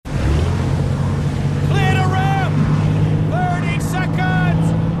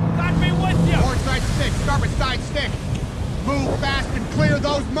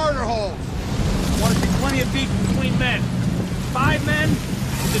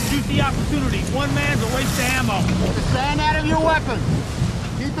juicy opportunity. One man's a waste of ammo. Get the sand out of your weapon.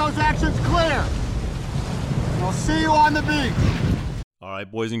 Keep those actions clear. I'll see you on the beach. All right,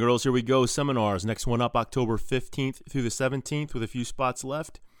 boys and girls, here we go. Seminars. Next one up October 15th through the 17th with a few spots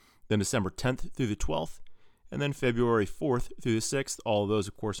left. Then December 10th through the 12th. And then February 4th through the 6th. All of those,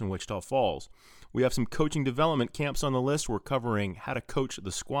 of course, in Wichita Falls. We have some coaching development camps on the list. We're covering how to coach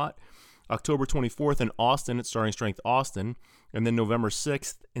the squat. October 24th in Austin at Starting Strength Austin. And then November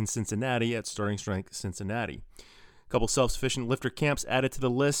 6th in Cincinnati at Starting Strength Cincinnati. A couple self-sufficient lifter camps added to the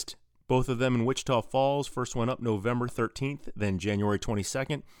list. Both of them in Wichita Falls. First one up November 13th, then January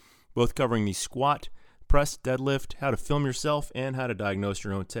 22nd. Both covering the squat, press, deadlift, how to film yourself, and how to diagnose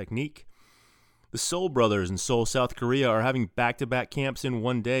your own technique. The Seoul Brothers in Seoul, South Korea are having back-to-back camps in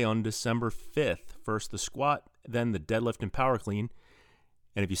one day on December 5th. First the squat, then the deadlift and power clean.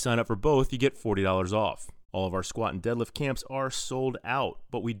 And if you sign up for both, you get $40 off. All of our squat and deadlift camps are sold out,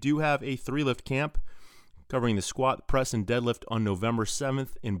 but we do have a 3-lift camp covering the squat, press, and deadlift on November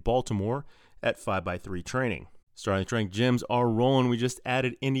 7th in Baltimore at 5x3 training. Starting Strength gyms are rolling. We just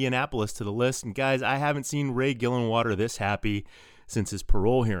added Indianapolis to the list. And guys, I haven't seen Ray Gillenwater this happy since his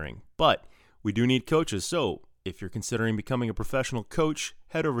parole hearing. But we do need coaches, so if you're considering becoming a professional coach,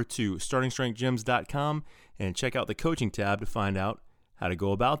 head over to StartingStrengthGyms.com and check out the coaching tab to find out how to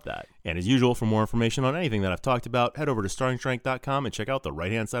go about that. And as usual, for more information on anything that I've talked about, head over to StartingStrength.com and check out the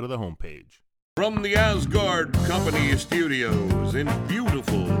right-hand side of the homepage. From the Asgard Company Studios in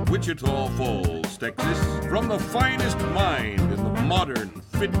beautiful Wichita Falls, Texas, from the finest mind in the modern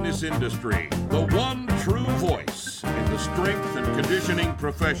fitness industry, the one true voice in the strength and conditioning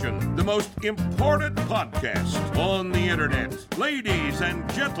profession, the most important podcast on the internet. Ladies and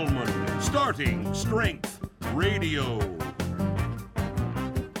gentlemen, Starting Strength Radio.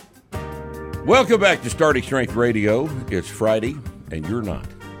 Welcome back to Starting Strength Radio. It's Friday, and you're not.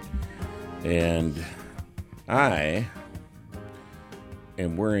 And I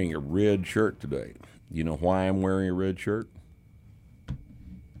am wearing a red shirt today. You know why I'm wearing a red shirt?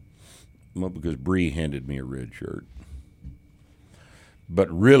 Well, because Bree handed me a red shirt.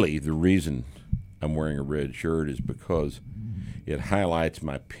 But really, the reason I'm wearing a red shirt is because it highlights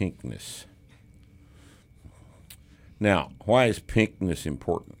my pinkness. Now, why is pinkness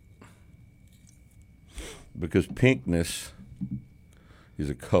important? Because pinkness is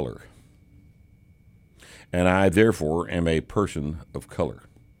a color. And I, therefore, am a person of color,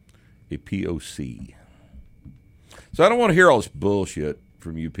 a POC. So I don't want to hear all this bullshit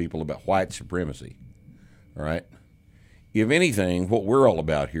from you people about white supremacy, all right? If anything, what we're all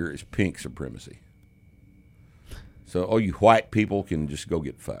about here is pink supremacy. So all you white people can just go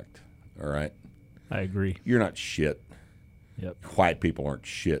get fucked, all right? I agree. You're not shit. Yep. White people aren't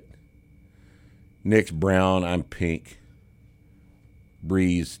shit. Nick's brown, I'm pink.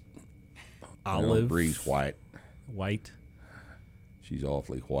 Bree's olive. Bree's white. White. She's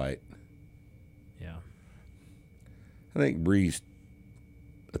awfully white. Yeah. I think Bree's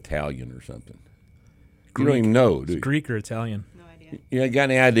Italian or something. Greek. You don't even know, do you? Greek or Italian. No idea. You got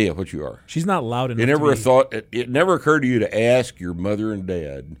any idea what you are? She's not loud enough. It never occurred to you to ask your mother and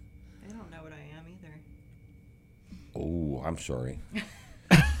dad. I don't know what I am either. Oh, I'm sorry.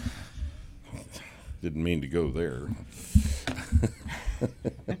 Didn't mean to go there.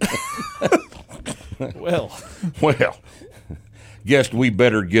 Well, guess we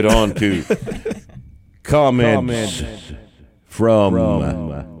better get on to comments from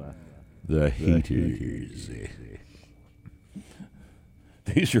the haters.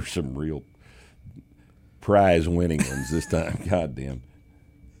 These are some real prize-winning ones this time. Goddamn.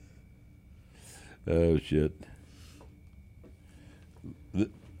 Oh, shit.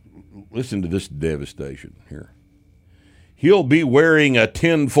 Listen to this devastation here. He'll be wearing a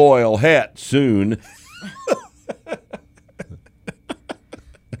tinfoil hat soon.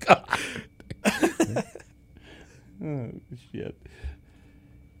 Oh, shit.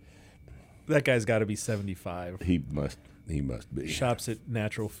 that guy's got to be 75. He must be. Shops at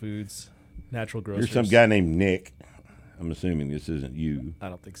Natural Foods, Natural Grocers. Here's some guy named Nick. I'm assuming this isn't you. I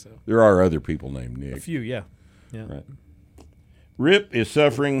don't think so. There are other people named Nick. A few, yeah. Right. Rip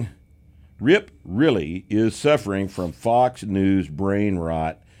really is suffering from Fox News brain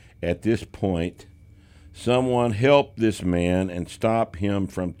rot at this point. Someone help this man and stop him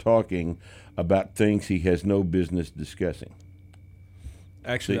from talking about things he has no business discussing.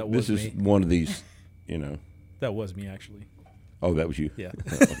 Actually, See, that was this me. is one of these, you know. That was me, actually. Oh, that was you? Yeah.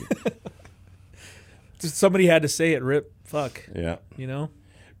 Okay. Somebody had to say it, Rip. Fuck. Yeah. You know?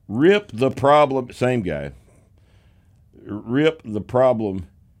 Rip the problem, same guy. Rip the problem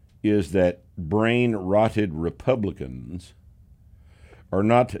is that brain-rotted Republicans are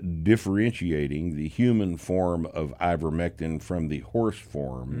not differentiating the human form of ivermectin from the horse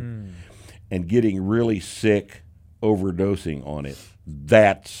form and getting really sick, overdosing on it.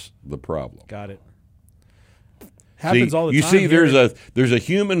 That's the problem. Got it. Happens all the you time. see, there's a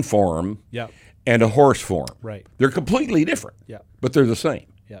human form Yeah. and a horse form. Right. They're completely different. Yeah. But they're the same,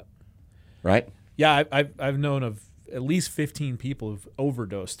 Yeah. right? Yeah. I've known of at least 15 people who've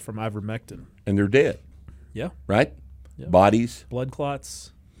overdosed from ivermectin. And they're dead, Yeah. right? Yeah. Bodies. Blood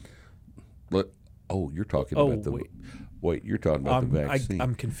clots. Look, you're talking Oh, about the wait. wait. You're talking about the vaccine.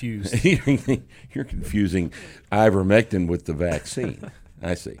 I'm confused. You're confusing ivermectin with the vaccine.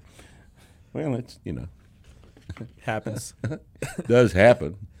 I see. Well, it's Happens. does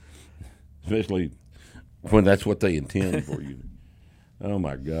happen, especially when that's what they intend for you. Oh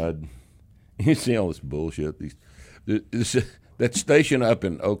my God! You see all this bullshit. That station up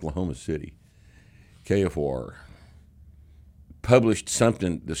in Oklahoma City, KFOR, published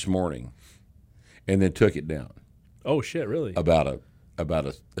something this morning, and then took it down Oh shit! Really? about an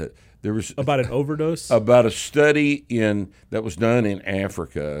overdose? about a study that was done in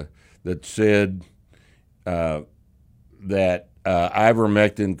Africa that said that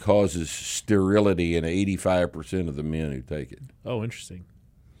ivermectin causes sterility in 85% of the men who take it. Oh, interesting.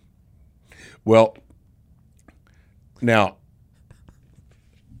 Well, now,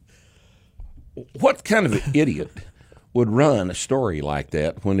 what kind of an idiot would run a story like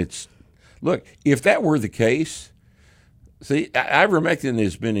that when it's – look, if that were the case, see, ivermectin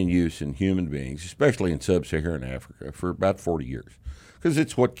has been in use in human beings, especially in sub-Saharan Africa, for about 40 years because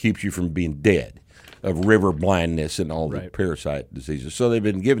it's what keeps you from being dead of river blindness and all the Right. parasite diseases. So they've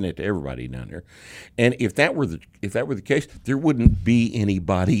been giving it to everybody down there. And if that were the case, there wouldn't be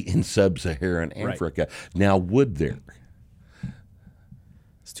anybody in sub-Saharan Right. Africa. Now, would there?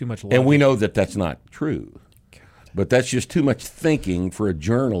 It's too much logic. And we know that that's not true. But that's just too much thinking for a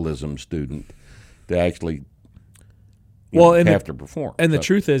journalism student to actually have to perform. And the So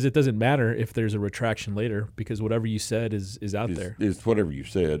truth is, it doesn't matter if there's a retraction later because whatever you said is out there. It's whatever you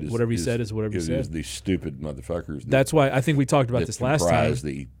said. Whatever you said is whatever you It said. is these stupid motherfuckers That's why I think we talked about that this last time. comprise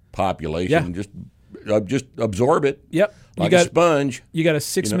the population. Yeah. Just absorb it Yep. like a sponge. You got a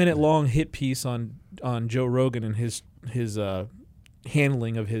 6-minute long hit piece on Joe Rogan and his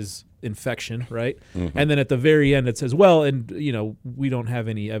handling of his infection, right? Mm-hmm. And then at the very end it says, well, and we don't have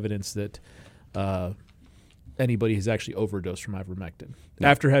any evidence that anybody has actually overdosed from ivermectin.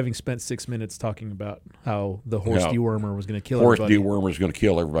 After having spent 6 minutes talking about how the horse Yeah. dewormer was going to kill Horse everybody. dewormer is going to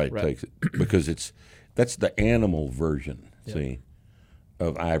kill everybody that Right. takes it because that's the animal version, see,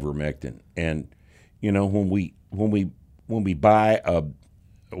 of ivermectin. And when we buy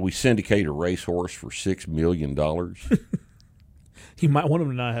we syndicate a racehorse for $6 million. You might want them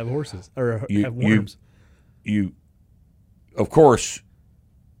to not have horses or You- have worms. You, of course.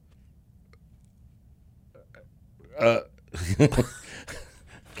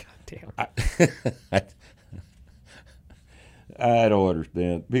 Damn. I don't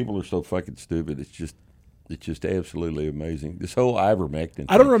understand. People are so fucking stupid. It's just absolutely amazing. This whole ivermectin.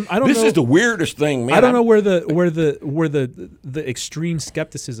 I don't This know- is the weirdest thing, man. I don't know where the extreme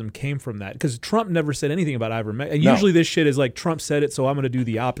skepticism came from that because Trump never said anything about ivermectin. And No. usually this shit is like Trump said it, so I'm going to do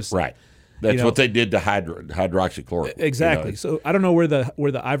the opposite. Right. That's know. what they did to hydroxychloroquine. Exactly. You know, So I don't know where the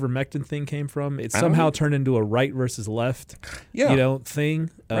ivermectin thing came from. It somehow turned into a right versus left, Yeah. thing.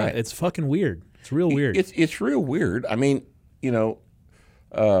 Right. It's fucking weird. It's real weird. It's real weird. I mean, there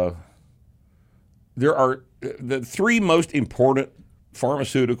are the three most important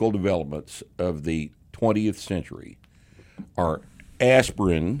pharmaceutical developments of the 20th century are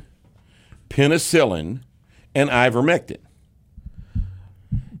aspirin, penicillin, and ivermectin.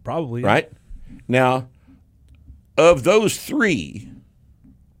 Probably Right? Now, of those three,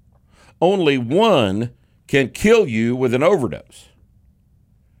 only one can kill you with an overdose,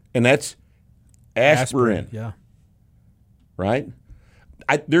 and that's aspirin. Yeah. Right?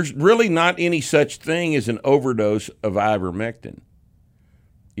 There's really not any such thing as an overdose of ivermectin.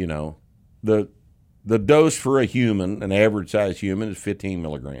 The dose for a human, an average-sized human, is 15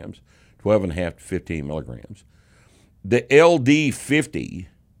 milligrams, 12.5 to 15 milligrams. The LD50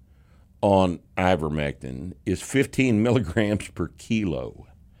 on ivermectin is 15 milligrams per kilo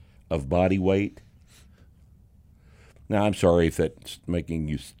of body weight. Now, I'm sorry if that's making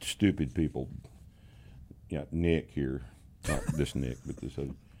you stupid people. Yeah, Nick here, not this Nick, but this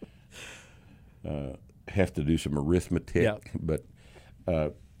other, have to do some arithmetic. Yeah. But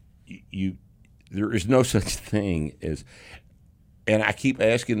there is no such thing as, and I keep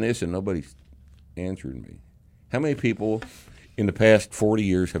asking this and nobody's answering me. How many people in the past 40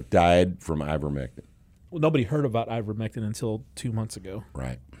 years have died from ivermectin? nobody heard about ivermectin until 2 months ago.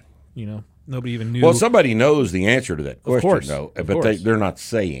 Right. You know, nobody even knew. Well, somebody knows the answer to that question, course, though, of but course. they're not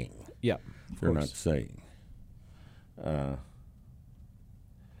saying. Yeah, They're not saying.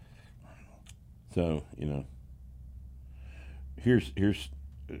 So, you know, here's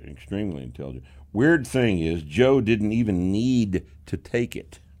extremely intelligent. Weird thing is, Joe didn't even need to take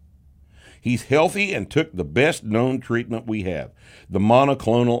it. He's healthy and took the best known treatment we have, the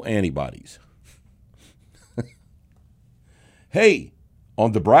monoclonal antibodies. Hey,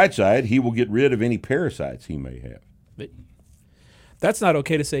 on the bright side, he will get rid of any parasites he may have. That's not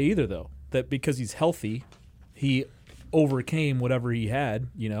okay to say either, though. That because he's healthy, he overcame whatever he had.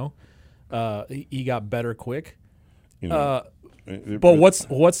 You know, he got better quick. You know, But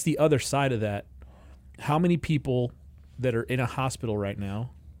what's the other side of that? How many people that are in a hospital right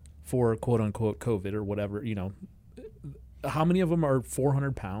now for quote unquote COVID or whatever, you know, how many of them are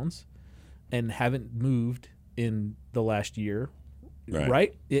 400 pounds and haven't moved in the last year,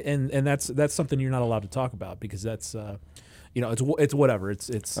 right? And that's something you're not allowed to talk about because that's you know, it's whatever.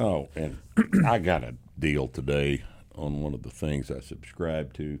 It's Oh, and I got a deal today on one of the things I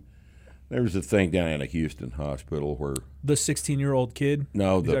subscribe to. There was a thing down at a Houston hospital where the 16-year-old kid.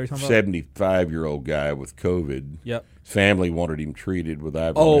 no, Is that what you're the talking about? 75-year-old guy with COVID. Yep. His family wanted him treated with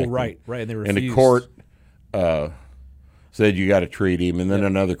ivermectin. Oh, right. And they refused. And the court said you got to treat him, and then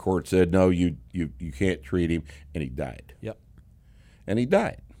another court said no, you can't treat him, and he died. Yep. And he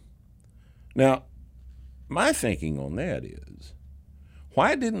died. Now, my thinking on that is,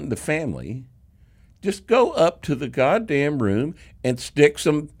 why didn't the family just go up to the goddamn room and stick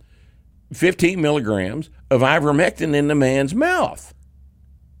some 15 milligrams of ivermectin in the man's mouth?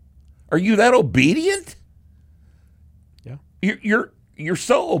 Are you that obedient? Yeah. You're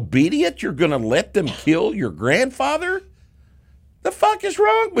so obedient you're going to let them kill your grandfather? The fuck is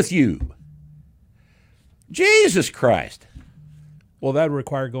wrong with you? Jesus Christ. Well, that would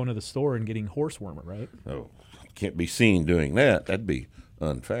require going to the store and getting horsewormer, right? Oh, can't be seen doing that. That'd be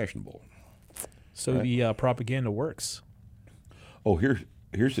unfashionable. So the propaganda works. Oh,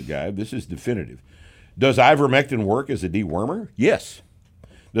 here's a guy. This is definitive. Does ivermectin work as a dewormer? Yes.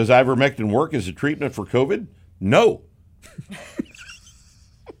 Does ivermectin work as a treatment for COVID? No.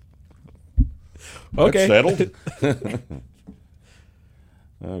 Okay. That's settled.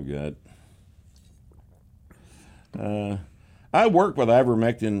 Oh, God. I work with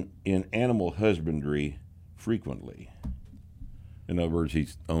ivermectin in animal husbandry frequently. In other words, he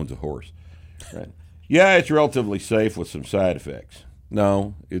owns a horse. Right. Yeah, it's relatively safe with some side effects.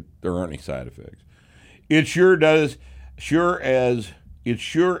 No, there aren't any side effects. It sure does. It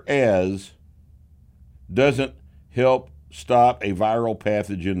sure as doesn't help stop a viral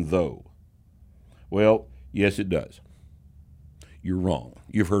pathogen, though. Well, yes, it does. You're wrong.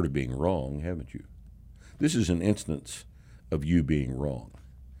 You've heard of being wrong, haven't you? This is an instance of you being wrong.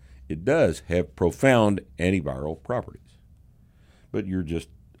 It does have profound antiviral properties, but you're just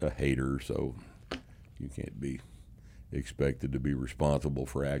a hater, so you can't be expected to be responsible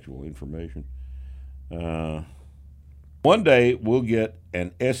for actual information. One day we'll get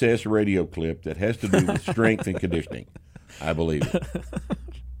an SS radio clip that has to do with strength and conditioning. I believe it.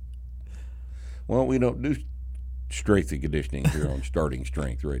 Well, we don't do strength and conditioning here on Starting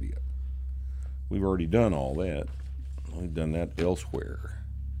Strength Radio. We've already done all that. We've done that elsewhere.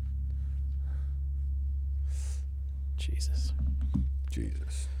 Jesus.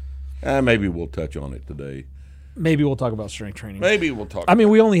 Maybe we'll touch on it today. Maybe we'll talk about strength training. Maybe we'll talk. I mean,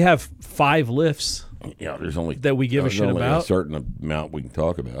 we only have 5 lifts. Yeah, there's only that we give a there's shit only about. a certain amount we can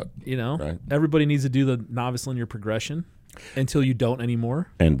talk about. You know, right? Everybody needs to do the novice linear progression until you don't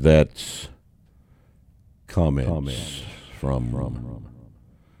anymore. And that's comments from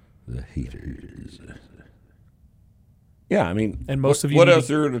the heaters. Yeah, I mean, And most of you what need else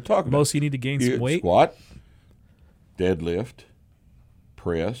to- there to talk about? Most of you need to gain some weight. Squat, deadlift,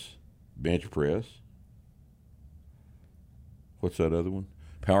 press, bench press. What's that other one?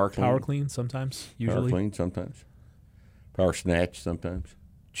 Power clean. Power clean sometimes, Power usually. clean sometimes. Power snatch sometimes.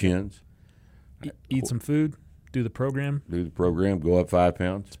 Chins. Eat some food. Do the program. Do the program. Go up 5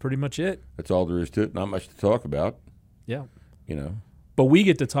 pounds. That's pretty much it. That's all there is to it. Not much to talk about. Yeah. You know. But we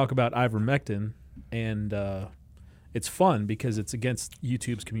get to talk about ivermectin, and it's fun because it's against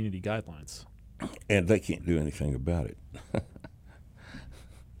YouTube's community guidelines. And they can't do anything about it.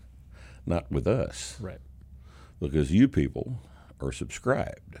 Not with us. Right. Because you people are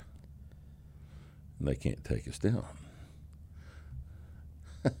subscribed. And they can't take us down.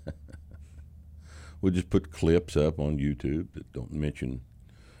 We'll just put clips up on YouTube that don't mention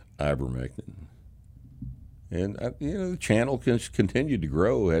ivermectin. And, the channel can continue to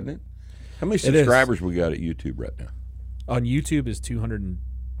grow, hasn't it? How many It is. subscribers we got at YouTube right now? On YouTube is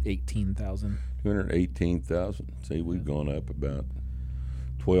 218,000. 218,000. See, we've gone up about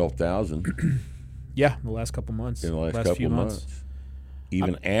 12,000 Yeah, the last couple months. in the last couple few of months.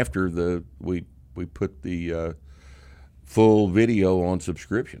 Even after we put the full video on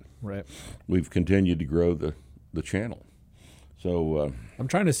subscription, Right. we've continued to grow the channel. So I'm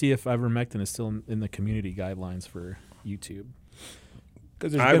trying to see if ivermectin is still in the community guidelines for YouTube.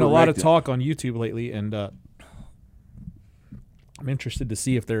 Because there's been a lot of Ivermectin- talk on YouTube lately, and I'm interested to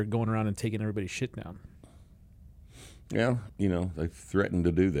see if they're going around and taking everybody's shit down. yeah, they threatened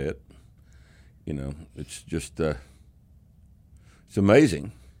to do that. It's just it's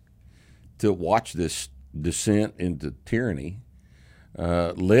amazing to watch this descent into tyranny,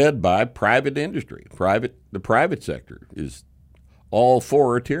 led by private industry. The private sector is all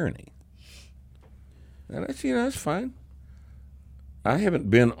for a tyranny, and that's fine. I haven't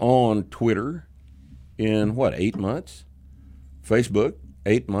been on Twitter in 8 months, Facebook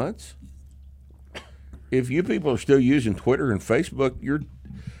 8 months. If you people are still using Twitter and Facebook, you're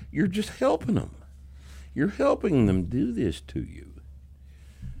just helping them. You're helping them do this to you.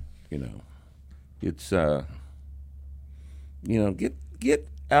 It's get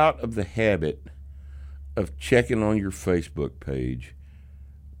out of the habit of checking on your Facebook page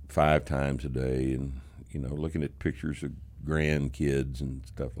 5 times a day and looking at pictures of grandkids and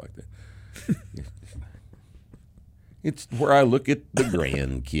stuff like that. It's where I look at the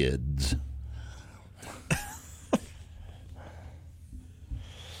grandkids.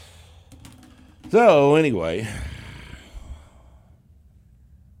 So anyway,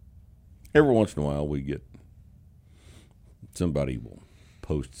 every once in a while we get somebody will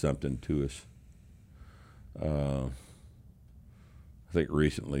post something to us. I think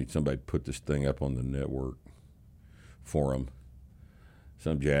recently somebody put this thing up on the network forum.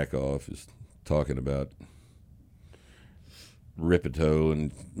 Some jackoff is talking about Ripito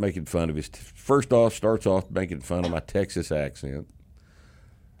and making fun of his. First off, starts off making fun of my Texas accent.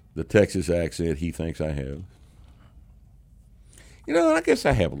 The Texas accent he thinks I have. I guess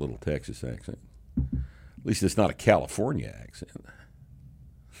I have a little Texas accent. At least it's not a California accent.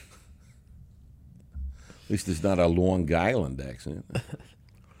 At least it's not a Long Island accent.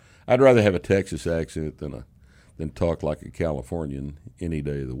 I'd rather have a Texas accent than talk like a Californian any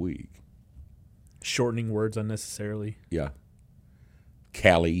day of the week. Shortening words unnecessarily. Yeah.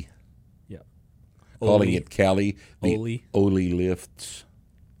 Cali. Yeah. Calling Oli. it Cali. The Oli. Oli lifts.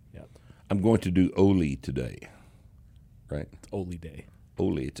 Yeah. I'm going to do Oli today. Right? It's Oli Day.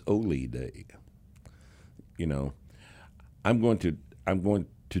 Oli. It's Oli Day. I'm going to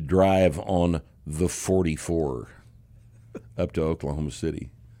drive on the 44 up to Oklahoma City.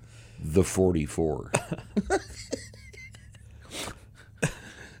 The 44.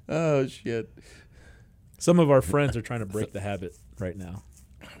 Oh shit. Some of our friends are trying to break the habit right now.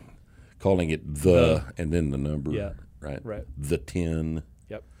 Calling it the and then the number. Yeah. Right. Right. The 10.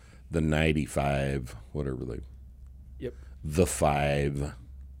 Yep. The 95. Whatever they. Yep. The 5.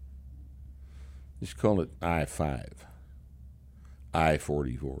 Just call it I-5.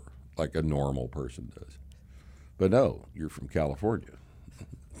 I-44, like a normal person does. But no, you're from California.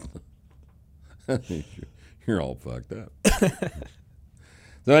 You're all fucked up.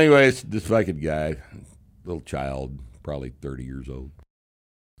 So anyways, this fucking guy, little child, probably 30 years old.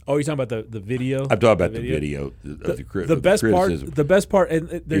 Oh, you're talking about the video? I'm talking about the video of The best criticism. part, and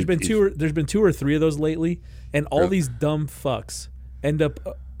there's been two or three of those lately, and all these dumb fucks end up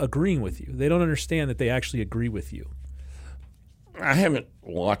agreeing with you. They don't understand that they actually agree with you. I haven't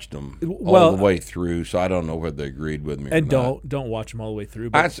watched them Well, all the way through, so I don't know whether they agreed with me or And not. don't watch them all the way through.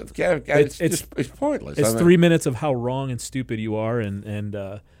 But It's pointless. it's I mean, 3 minutes of how wrong and stupid you are, and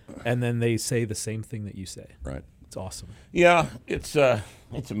then they say the same thing that you say. right. It's awesome. Yeah, it's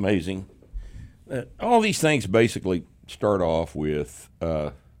amazing. All these things basically start off with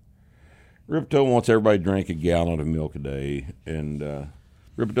Ripito wants everybody to drink a gallon of milk a day, and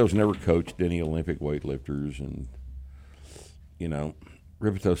Ripito's never coached any Olympic weightlifters, and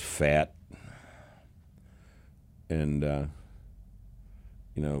Ripito's fat, and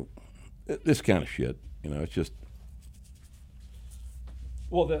this kind of shit. It's just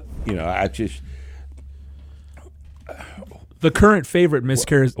I just. The current favorite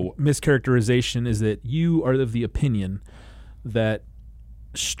mischaracterization is that you are of the opinion that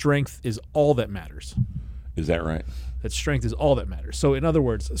strength is all that matters. Is that right? That strength is all that matters. So in other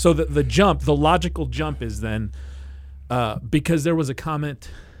words, so the logical jump is then because there was a comment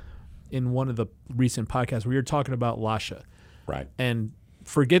in one of the recent podcasts where you're talking about Lasha. Right. And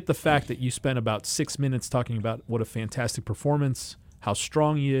forget the fact that you spent about 6 minutes talking about what a fantastic performance how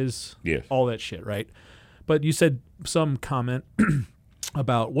strong he is, Yes. all that shit, right? But you said some comment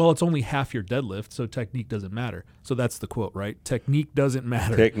about, well, it's only half your deadlift, so technique doesn't matter. So that's the quote, right? Technique doesn't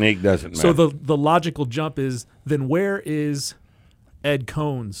matter. Technique doesn't matter. So the logical jump is, then where is Ed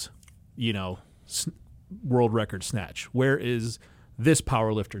Cohn's, world record snatch? Where is this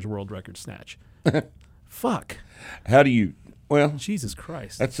powerlifter's world record snatch? Fuck. How do you? Well, Jesus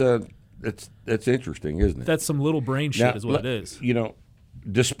Christ. that's interesting, isn't it? That's some little brain shit Now, is what it is.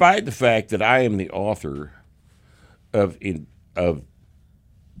 Despite the fact that I am the author of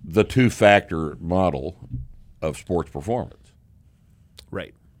the two-factor model of sports performance,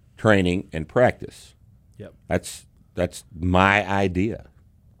 Right. training and practice. Yep. That's my idea.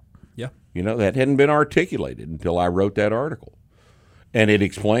 Yeah. That hadn't been articulated until I wrote that article. And it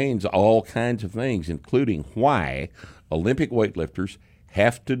explains all kinds of things, including why Olympic weightlifters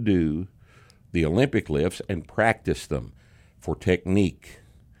have to do the Olympic lifts and practice them for technique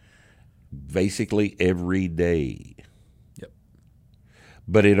basically every day. Yep.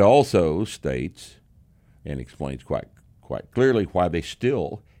 But it also states and explains quite clearly why they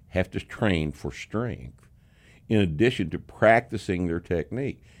still have to train for strength in addition to practicing their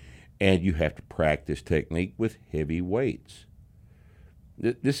technique. And you have to practice technique with heavy weights.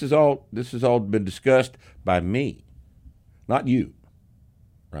 This has all been discussed by me, not you,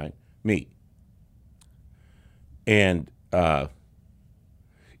 right? Me. And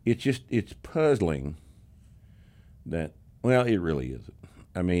it's puzzling that, well, it really isn't.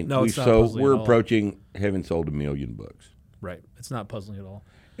 I mean, No, it's not puzzling we're at all. approaching having sold 1 million books. Right. It's not puzzling at all.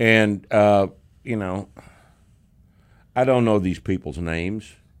 And, I don't know these people's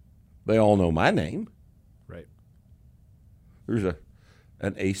names. They all know my name. Right. There's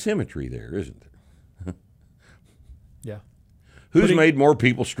an asymmetry there, isn't there? Yeah. Who's Putting- made more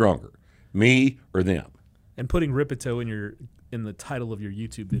people stronger, me or them? And putting Ripito in the title of your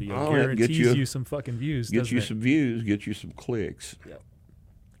YouTube video Oh, that gets guarantees you- you some fucking views, Get doesn't you it? some views, get you some clicks. Yep.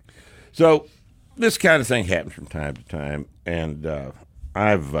 So this kind of thing happens from time to time, and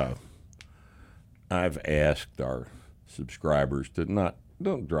I've asked our subscribers to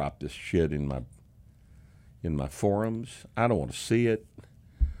don't drop this shit in my forums. I don't want to see it.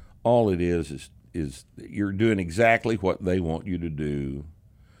 All it is you're doing exactly what they want you to do.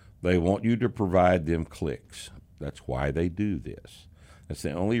 They want you to provide them clicks. That's why they do this. That's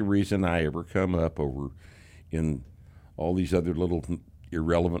the only reason I ever come up over in all these other little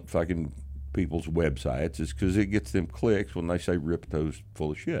irrelevant fucking people's websites is because it gets them clicks when they say Ripito's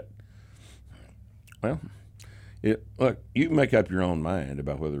full of shit. Well, look, you can make up your own mind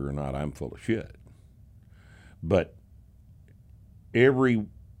about whether or not I'm full of shit. But every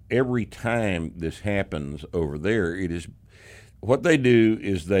time this happens over there, it is what they do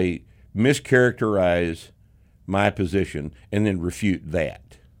is they mischaracterize my position and then refute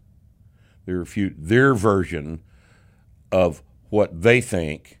that. They refute their version of what they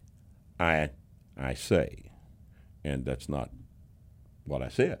think I say. And that's not what I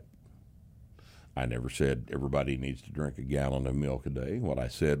said. I never said everybody needs to drink a gallon of milk a day. What I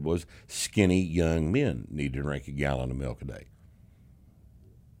said was skinny young men need to drink a gallon of milk a day.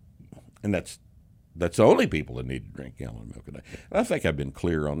 And that's the only people that need to drink a gallon of milk a day. And I think I've been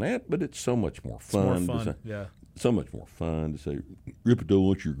clear on that, but it's so much more fun. It's more to fun, say, yeah. So much more fun to say, Ripito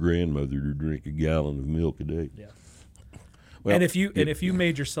wants your grandmother to drink a gallon of milk a day. Yeah. Well, And if you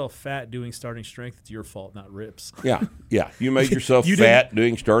made yourself fat doing starting strength, it's your fault, not Rip's. Yeah. You made yourself You fat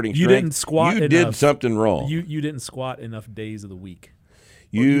doing starting you strength. didn't squat You did enough. something wrong. You didn't squat enough days of the week.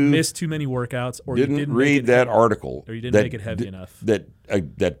 Or You you missed too many workouts, or didn't you didn't read make it that article, or you didn't make it heavy enough. that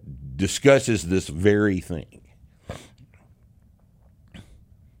discusses this very thing.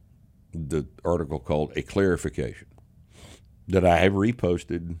 The article called "A Clarification" that I have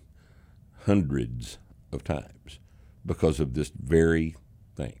reposted hundreds of times because of this very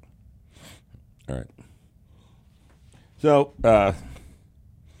thing. All right. So, I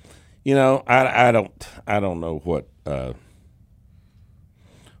don't know what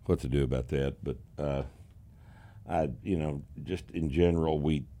to do about that, but just in general,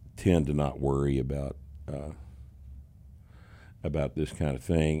 we tend to not worry about this kind of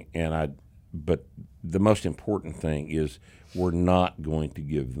thing, but the most important thing is we're not going to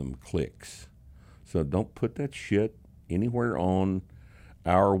give them clicks. So don't put that shit anywhere on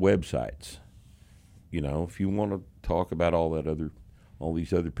our websites. If you want to talk about all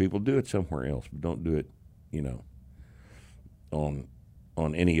these other people, do it somewhere else, but don't do it,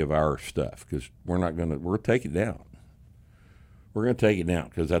 on any of our stuff, because we'll take it down. We're going to take it down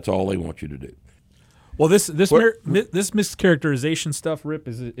because that's all they want you to do. Well, this mischaracterization stuff, Rip,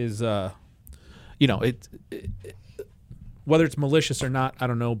 is whether it's malicious or not, I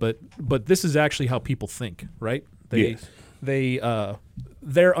don't know, but this is actually how people think, right? Yes.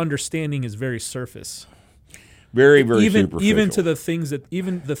 Their understanding is very surface. Very, very even superficial. to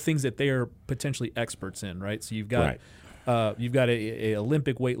the things that they are potentially experts in, right? So you've got a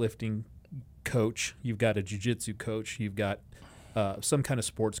Olympic weightlifting coach, you've got a jiu-jitsu coach, you've got some kind of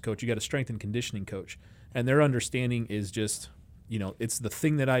sports coach, you got a strength and conditioning coach, and their understanding is just, it's the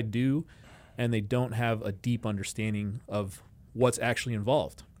thing that I do, and they don't have a deep understanding of what's actually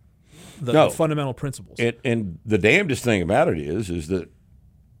involved, the fundamental principles. And the damnedest thing about it is that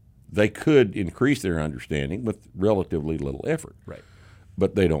they could increase their understanding with relatively little effort. Right.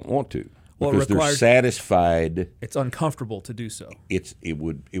 But they don't want to. Well, because they're satisfied. It's uncomfortable to do so. It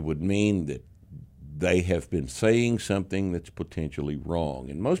would mean that they have been saying something that's potentially wrong.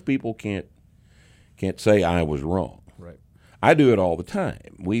 And most people can't say I was wrong. Right. I do it all the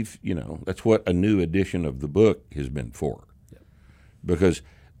time. That's what a new edition of the book has been for. Yep. Because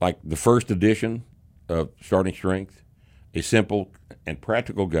like the first edition of Starting Strength, a simple and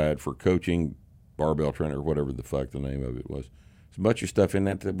practical guide for coaching, barbell trainer, whatever the fuck the name of it was. There's a bunch of stuff in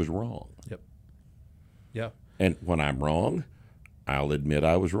that was wrong. Yep. Yeah. And when I'm wrong, I'll admit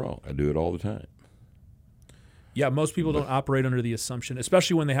I was wrong. I do it all the time. Yeah, most people don't operate under the assumption,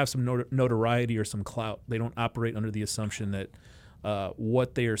 especially when they have some notoriety or some clout, they don't operate under the assumption that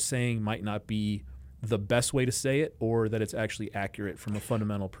what they are saying might not be the best way to say it, or that it's actually accurate from a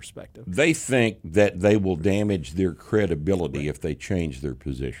fundamental perspective. They think that they will damage their credibility if they change their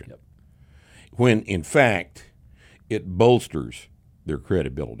position. Yep. When, in fact, it bolsters their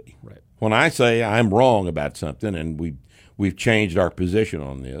credibility. Right. When I say I'm wrong about something and we've changed our position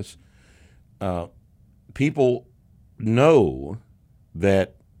on this, people know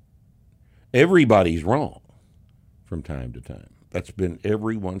that everybody's wrong from time to time. That's been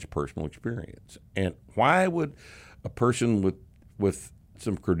everyone's personal experience. And why would a person with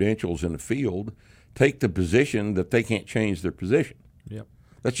some credentials in the field take the position that they can't change their position? Yep.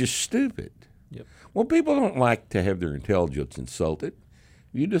 That's just stupid. Yep. Well, people don't like to have their intelligence insulted.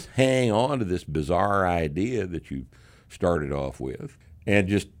 You just hang on to this bizarre idea that you started off with and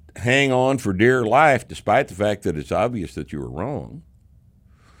just hang on for dear life despite the fact that it's obvious that you were wrong.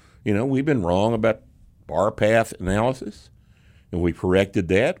 We've been wrong about bar path analysis. And we corrected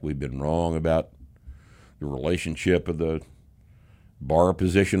that. We've been wrong about the relationship of the bar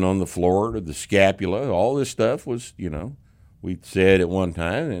position on the floor to the scapula. All this stuff was, we said at one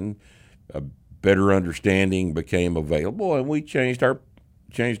time, and a better understanding became available, and we changed our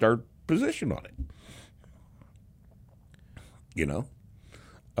position on it.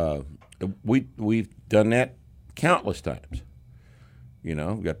 We've done that countless times.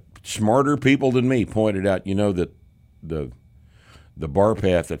 We've got smarter people than me pointed out, that the bar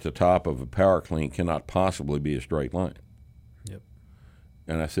path at the top of a power clean cannot possibly be a straight line. Yep.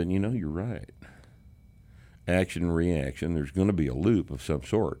 And I said, you're right. Action and reaction, there's going to be a loop of some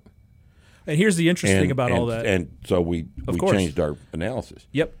sort. And here's the interesting thing about all that. And so we changed our analysis.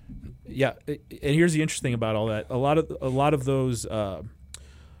 Yep. Yeah. And here's the interesting thing about all that. A lot of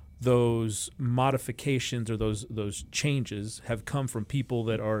those modifications or those changes have come from people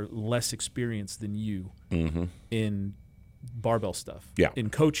that are less experienced than you in barbell stuff, in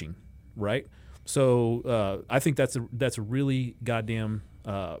coaching, right? So I think that's a really goddamn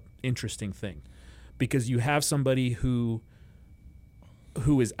interesting thing, because you have somebody who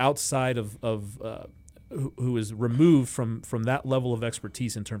is outside of who is removed from that level of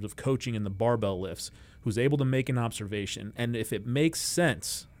expertise in terms of coaching in the barbell lifts, who's able to make an observation, and if it makes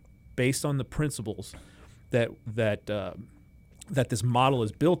sense based on the principles that this model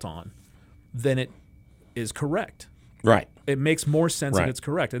is built on, then it is correct. Right. It makes more sense Right. if it's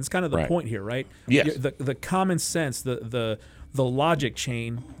correct. And it's kind of the point here, right? Yes. The common sense, the logic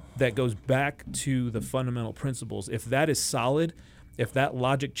chain that goes back to the fundamental principles, if that is solid, if that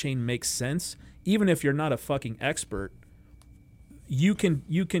logic chain makes sense, even if you're not a fucking expert, you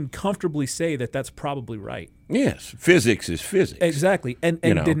can comfortably say that that's probably right. Yes. Physics is physics. Exactly. And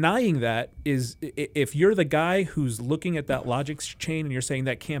denying that is, if you're the guy who's looking at that logic chain and you're saying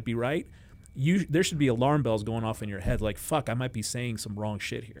that can't be right, there should be alarm bells going off in your head like, fuck, I might be saying some wrong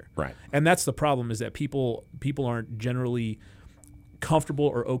shit here. Right. And that's the problem, is that people aren't generally comfortable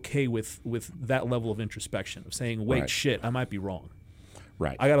or okay with that level of introspection, of saying, wait, Right. shit, I might be wrong.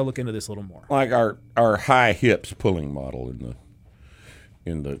 Right. I got to look into this a little more. Like our high hips pulling model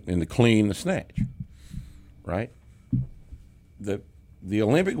in the clean, the snatch. Right? The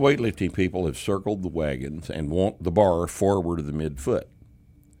Olympic weightlifting people have circled the wagons and want the bar forward of the midfoot.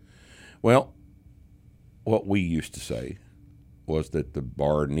 Well, what we used to say was that the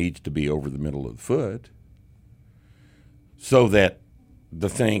bar needs to be over the middle of the foot so that the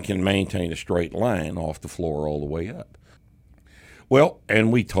thing can maintain a straight line off the floor all the way up. Well,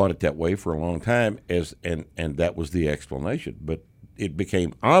 and we taught it that way for a long time, and that was the explanation. But it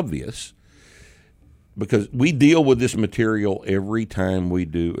became obvious because we deal with this material every time we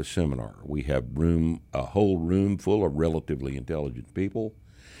do a seminar. We have a whole room full of relatively intelligent people,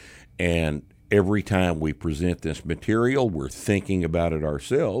 and every time we present this material, we're thinking about it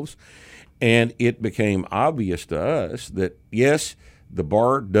ourselves. And it became obvious to us that, yes, the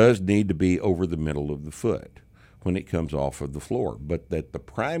bar does need to be over the middle of the foot when it comes off of the floor, but that the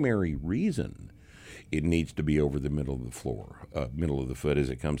primary reason it needs to be over the middle of the floor, middle of the foot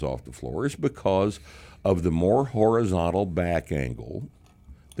as it comes off the floor, is because of the more horizontal back angle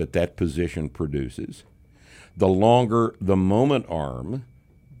that position produces. The longer the moment arm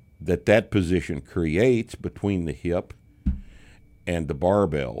that position creates between the hip and the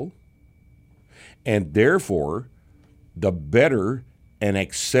barbell, and therefore the better an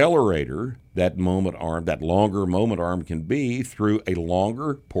accelerator that longer moment arm can be through a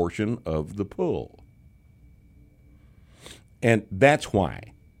longer portion of the pull. And that's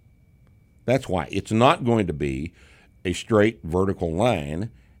why. It's not going to be a straight vertical line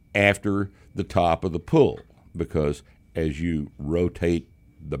after the top of the pull, because as you rotate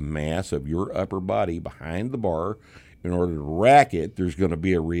the mass of your upper body behind the bar in order to rack it, there's going to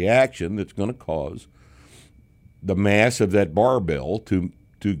be a reaction that's going to cause the mass of that barbell to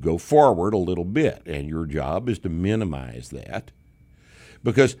go forward a little bit, and your job is to minimize that,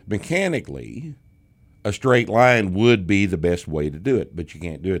 because mechanically a straight line would be the best way to do it, but you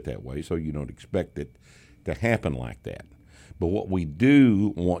can't do it that way, so you don't expect it to happen like that. But what we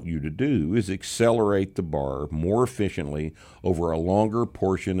do want you to do is accelerate the bar more efficiently over a longer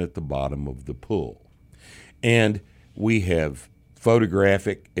portion at the bottom of the pull. And we have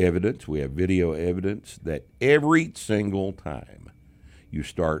photographic evidence, we have video evidence that every single time you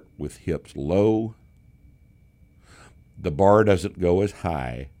start with hips low, the bar doesn't go as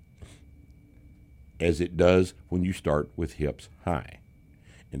high as it does when you start with hips high.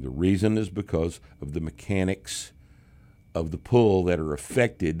 And the reason is because of the mechanics of the pull that are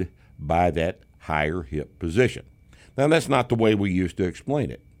affected by that higher hip position. Now, that's not the way we used to explain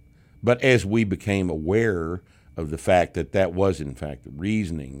it. But as we became aware of the fact that was, in fact, the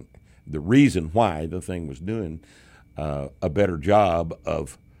reason why the thing was doing a better job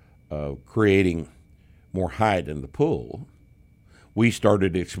of creating more height in the pull, we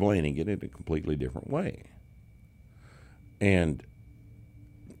started explaining it in a completely different way. And,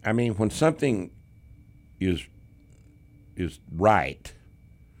 I mean, when something is right,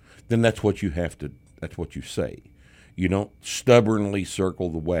 then that's what you say. You don't stubbornly circle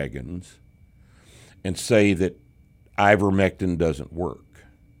the wagons and say that ivermectin doesn't work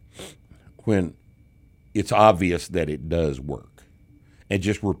when it's obvious that it does work. And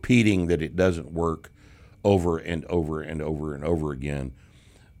just repeating that it doesn't work over and over and over and over again,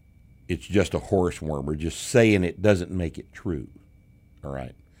 it's just a horse wormer. Just saying it doesn't make it true. All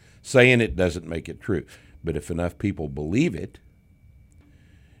right? Saying it doesn't make it true. But if enough people believe it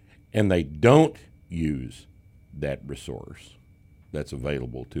and they don't use that resource that's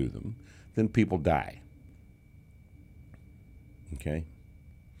available to them, then people die. Okay?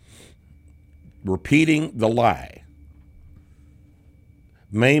 Repeating the lie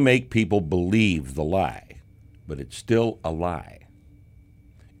may make people believe the lie, but it's still a lie.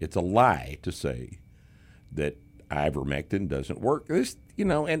 It's a lie to say that ivermectin doesn't work. This,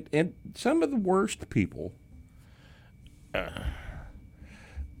 and some of the worst people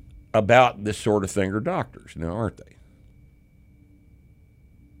about this sort of thing are doctors, now, aren't they?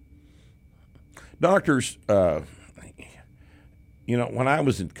 Doctors, when I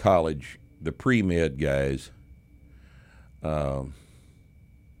was in college, the pre-med guys, I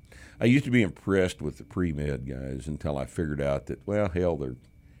used to be impressed with the pre-med guys until I figured out that, well, hell, they're,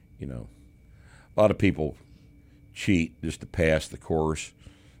 a lot of people cheat just to pass the course.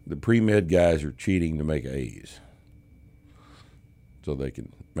 The pre-med guys are cheating to make A's so they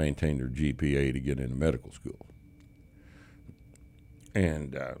can maintain their GPA to get into medical school.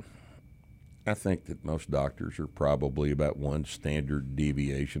 And I think that most doctors are probably about one standard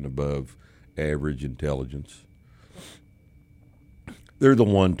deviation above average intelligence. They're the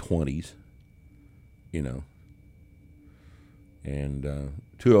 120s, and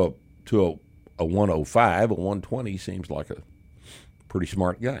to a 105, a 120 seems like a pretty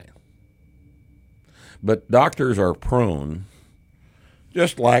smart guy. But doctors are prone,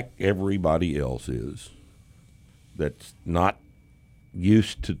 just like everybody else is, that's not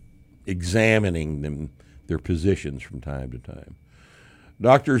used to examining their positions from time to time.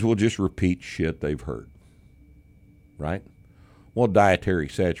 Doctors will just repeat shit they've heard. right? Well, dietary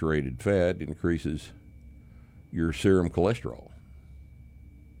saturated fat increases your serum cholesterol.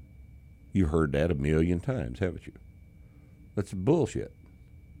 You've heard that a million times, haven't you? That's bullshit.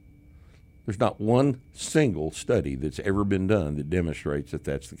 There's not one single study that's ever been done that demonstrates that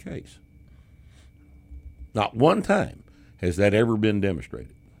that's the case. Not one time has that ever been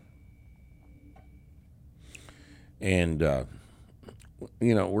demonstrated. And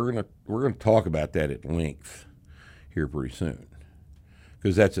we're gonna talk about that at length here pretty soon,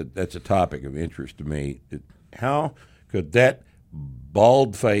 because that's a topic of interest to me. How could that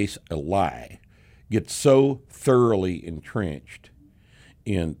bald-faced lie get so thoroughly entrenched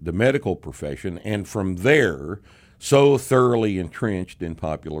in the medical profession, and from there so thoroughly entrenched in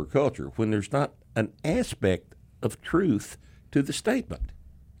popular culture, when there's not an aspect of truth to the statement?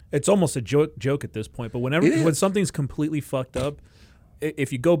 It's almost a joke at this point. But when something's completely fucked up,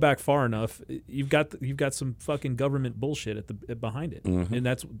 if you go back far enough, you've got some fucking government bullshit behind it, and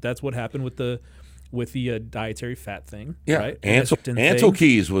that's what happened with the dietary fat thing. Yeah, right? Ansel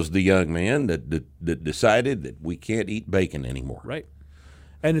Keys was the young man that decided that we can't eat bacon anymore. Right.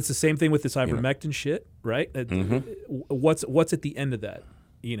 And it's the same thing with this ivermectin shit, right? What's at the end of that?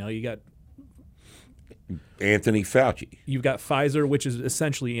 You got Anthony Fauci. You've got Pfizer, which is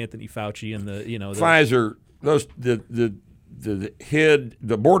essentially Anthony Fauci, and Pfizer.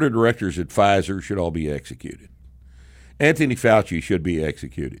 The board of directors at Pfizer should all be executed. Anthony Fauci should be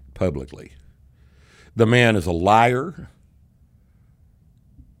executed publicly. The man is a liar.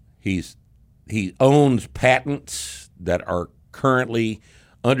 He owns patents that are currently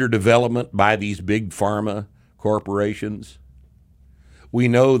under development by these big pharma corporations. We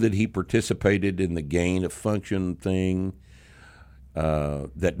know that he participated in the gain of function thing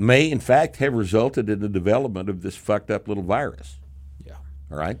that may, in fact, have resulted in the development of this fucked up little virus. Yeah.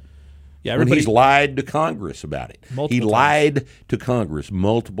 All right? Yeah, when he's lied to Congress about it. He lied to Congress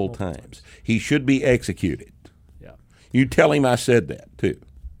multiple times. He should be executed. Yeah. You tell him I said that, too.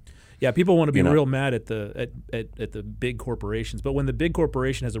 Yeah, people want to be real mad at the big corporations, but when the big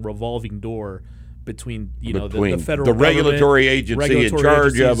corporation has a revolving door between the federal the regulatory agency in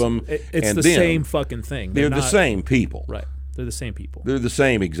charge of them, it's the same fucking thing. They're the same people, right? They're the same people. They're the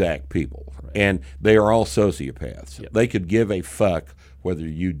same exact people, right. And they are all sociopaths. Yep. They could give a fuck whether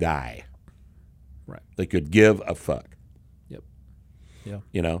you die. Right. They could give a fuck. Yep.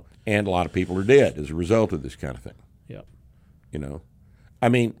 Yeah. And a lot of people are dead as a result of this kind of thing. Yep. I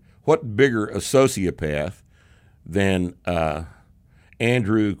mean, what bigger a sociopath than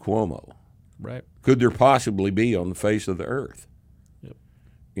Andrew Cuomo? Right. Could there possibly be on the face of the earth? Yep.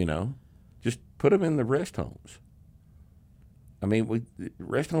 Just put them in the rest homes. I mean,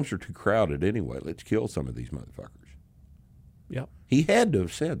 rest homes are too crowded anyway. Let's kill some of these motherfuckers. Yep. He had to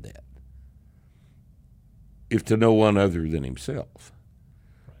have said that, if to no one other than himself.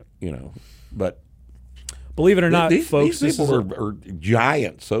 Right. But believe it or not, folks, these people are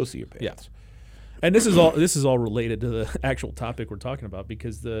giant sociopaths. Yeah. And this is all related to the actual topic we're talking about,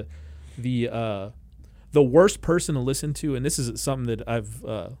 because the worst person to listen to, and this is something that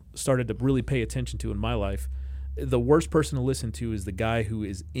I've started to really pay attention to in my life, the worst person to listen to is the guy who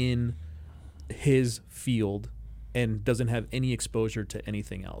is in his field and doesn't have any exposure to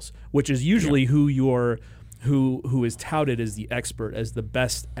anything else, which is usually who is touted as the expert, as the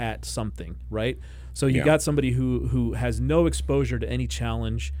best at something, right? So you got somebody who has no exposure to any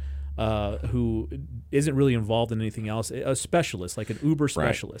challenge, who isn't really involved in anything else, a specialist, like an Uber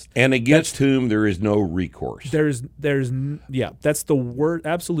specialist. Right. And against whom there is no recourse. That's the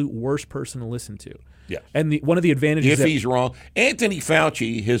absolute worst person to listen to. Yeah. And one of the advantages, if he's wrong, Anthony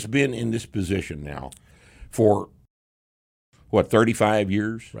Fauci has been in this position now for 35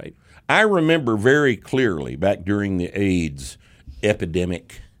 years? Right. I remember very clearly back during the AIDS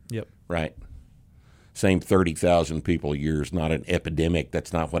epidemic. Yep. Right. Same 30,000 people a year is not an epidemic.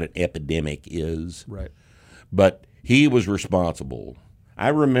 That's not what an epidemic is. Right. But he was responsible. I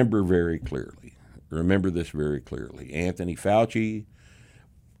remember this very clearly. Anthony Fauci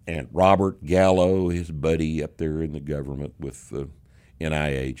and Robert Gallo, his buddy up there in the government with the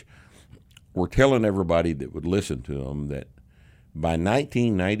NIH, were telling everybody that would listen to them that by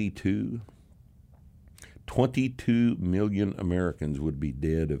 1992, 22 million Americans would be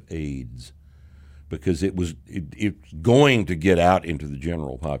dead of AIDS, because it's going to get out into the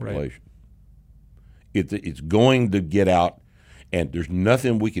general population. Right. It's going to get out, and there's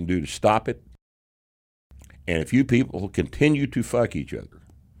nothing we can do to stop it. And if you people continue to fuck each other,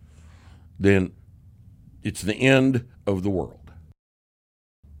 then it's the end of the world.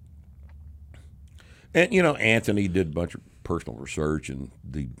 And, Anthony did a bunch of personal research in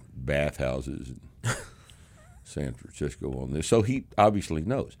the bathhouses and San Francisco on this, so he obviously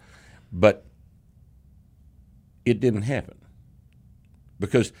knows. But it didn't happen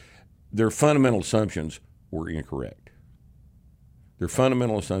because their fundamental assumptions were incorrect. Their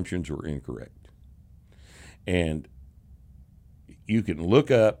fundamental assumptions were incorrect. And you can look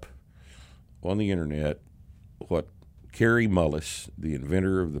up on the internet what Kary Mullis, the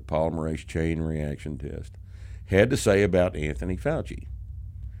inventor of the polymerase chain reaction test, had to say about Anthony Fauci.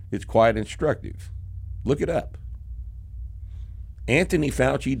 It's quite instructive. Look it up. Anthony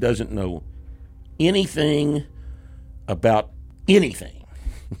Fauci doesn't know anything about anything.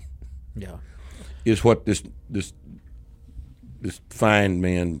 Yeah. Is what this fine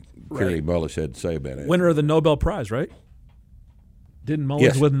man Kary Mullis had to say about it. Winner of the Nobel Prize, right? Didn't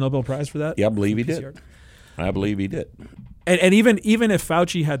Mullins Yes. win the Nobel Prize for that? Yeah, I believe he PCR? did. I believe he did. And even if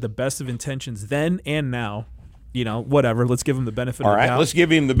Fauci had the best of intentions then and now, whatever, let's give him the benefit All of the right, doubt. let's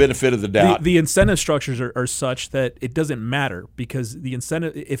give him the benefit of the doubt. The incentive structures are such that it doesn't matter because the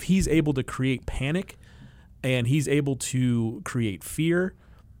incentive, if he's able to create panic and he's able to create fear,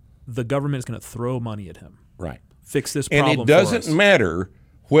 the government is going to throw money at him. Right. Fix this And problem it doesn't for us. matter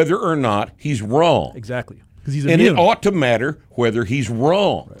whether or not he's wrong. Exactly. Because he's And immune. it ought to matter whether he's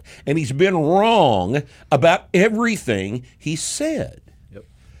wrong. Right. And he's been wrong about everything he said. Yep.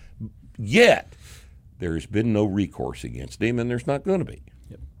 Yet, there's been no recourse against him, and there's not going to be.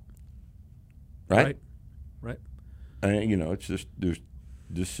 Yep. Right? Right. It's just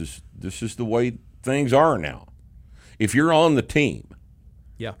this is the way things are now. If you're on the team,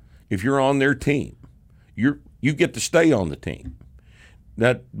 Yeah. if you're on their team, you get to stay on the team.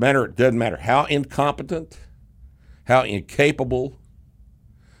 It doesn't matter how incompetent, how incapable,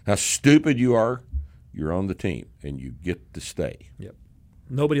 how stupid you are, you're on the team and you get to stay. Yep.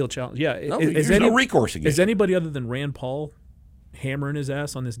 Nobody will challenge. Yeah. No, there's no recourse against Is it. anybody other than Rand Paul hammering his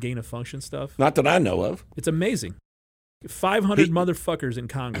ass on this gain of function stuff? Not that I know of. It's amazing. 500 motherfuckers in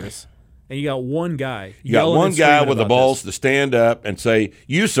Congress, and you got one guy. You got yelling one and guy screaming with the about balls this. to stand up and say,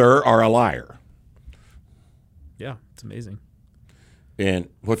 "You, sir, are a liar." Yeah, it's amazing. And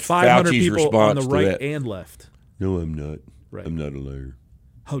what's 500 Fauci's people response on the to right that? and left. No, I'm not. Right. I'm not a liar.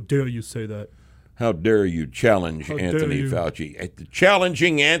 How dare you say that? How dare you challenge How dare Anthony you. Fauci?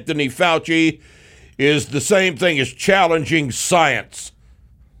 Challenging Anthony Fauci is the same thing as challenging science.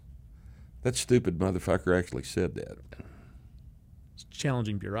 That stupid motherfucker actually said that. It's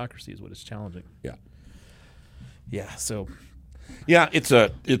challenging bureaucracy is what it's challenging. Yeah. Yeah, so Yeah, it's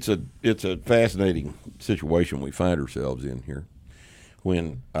a fascinating situation we find ourselves in here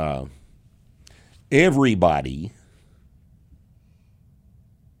when everybody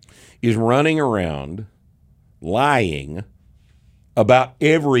is running around lying about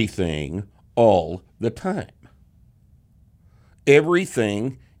everything all the time.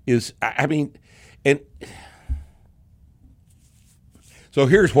 Everything is, and so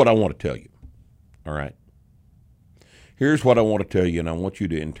here's what I want to tell you, all right? Here's what I want to tell you, and I want you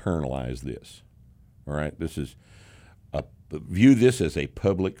to internalize this, all right? View this as a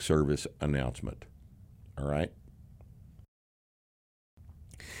public service announcement, all right?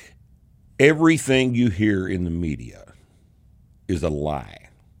 Everything you hear in the media is a lie.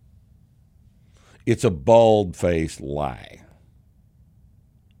 It's a bald-faced lie,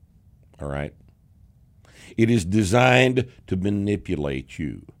 all right? It is designed to manipulate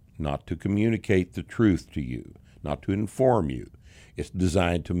you, not to communicate the truth to you, not to inform you. It's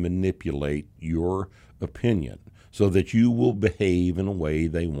designed to manipulate your opinion so that you will behave in a way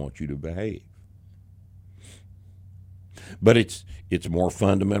they want you to behave. But it's more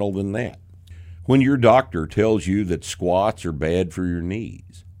fundamental than that. When your doctor tells you that squats are bad for your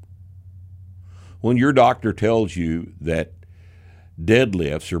knees, when your doctor tells you that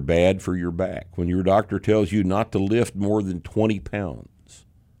deadlifts are bad for your back, when your doctor tells you not to lift more than 20 pounds,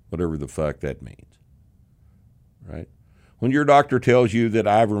 whatever the fuck that means, right? When your doctor tells you that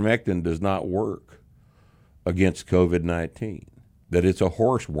ivermectin does not work against COVID-19, that it's a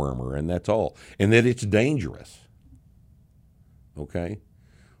horse wormer and that's all, and that it's dangerous, okay?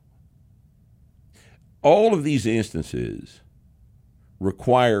 All of these instances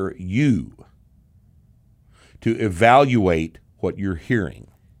require you to evaluate what you're hearing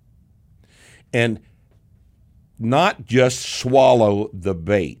and not just swallow the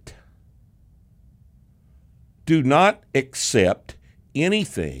bait. Do not accept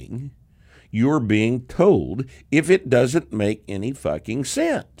anything you're being told if it doesn't make any fucking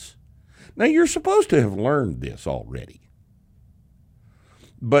sense. Now, you're supposed to have learned this already.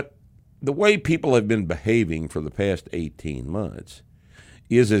 But the way people have been behaving for the past 18 months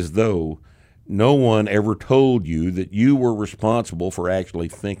is as though no one ever told you that you were responsible for actually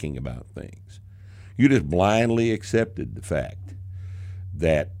thinking about things. You just blindly accepted the fact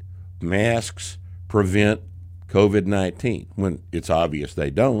that masks prevent COVID-19 when it's obvious they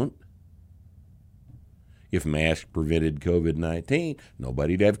don't. If masks prevented COVID-19,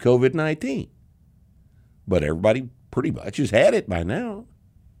 nobody'd have COVID-19. But everybody pretty much has had it by now.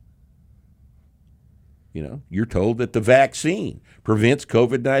 You know, you're told that the vaccine prevents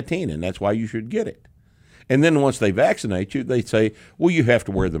COVID-19, and that's why you should get it. And then once they vaccinate you, they say, well, you have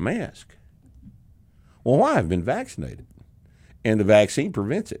to wear the mask. Well, why? I've been vaccinated. And the vaccine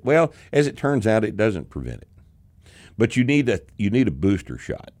prevents it. Well, as it turns out, it doesn't prevent it. But you need a booster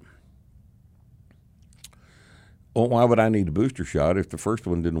shot. Well, why would I need a booster shot if the first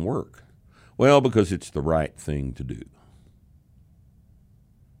one didn't work? Well, because it's the right thing to do.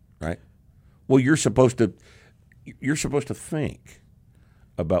 Right? Well, you're supposed to think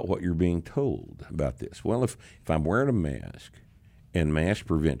about what you're being told about this. Well, if I'm wearing a mask and masks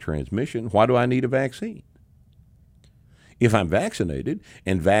prevent transmission, why do I need a vaccine? If I'm vaccinated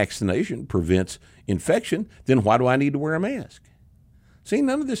and vaccination prevents infection, then why do I need to wear a mask? See,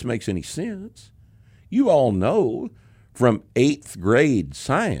 none of this makes any sense. You all know from 8th grade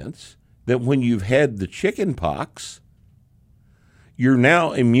science that when you've had the chicken pox, you're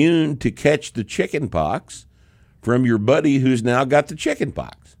now immune to catch the chicken pox from your buddy who's now got the chicken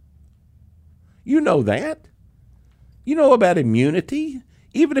pox. You know that. You know about immunity.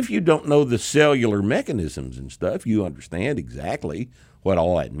 Even if you don't know the cellular mechanisms and stuff, you understand exactly what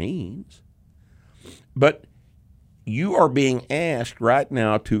all that means. But you are being asked right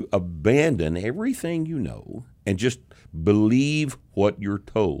now to abandon everything you know and just believe what you're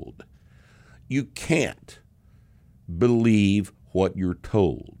told. You can't believe what you're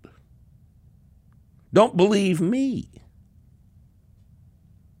told. Don't believe me.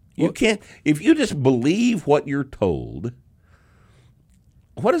 You can't. If you just believe what you're told,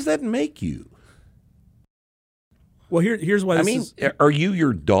 what does that make you? Well, here's why this is. Are you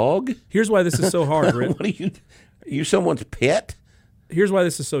your dog? Here's why this is so hard, Rick. What are you someone's pet? Here's why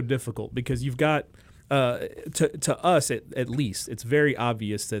this is so difficult, because you've got, to us at least, it's very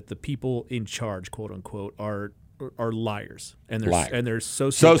obvious that the people in charge, quote unquote, are liars, and they're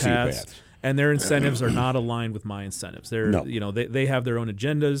sociopaths. And their incentives are not aligned with my incentives. They have their own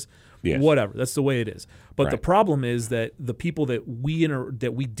agendas. Yes. Whatever. That's the way it is. But Right. the problem is that the people that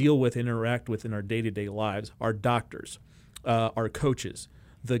we deal with, interact with in our day-to-day lives, are doctors, our coaches,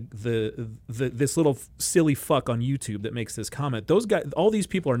 this little silly fuck on YouTube that makes this comment. Those guys, all these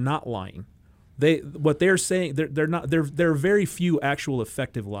people are not lying. What they're saying, they're not. There are very few actual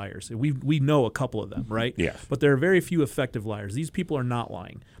effective liars. We know a couple of them, right? Yeah. But there are very few effective liars. These people are not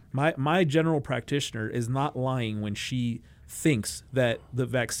lying. My general practitioner is not lying when she thinks that the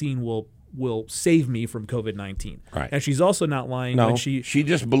vaccine will save me from COVID-19. Right. And she's also not lying No, when she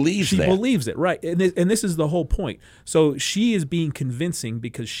just believes that. She believes it, right? And this is the whole point. So she is being convincing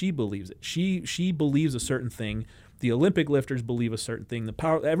because she believes it. She believes a certain thing. The Olympic lifters believe a certain thing.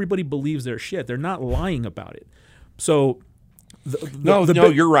 Everybody believes their shit. They're not lying about it. So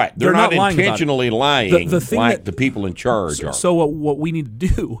you're right. They're not intentionally lying the thing like that, the people in charge are. So what we need to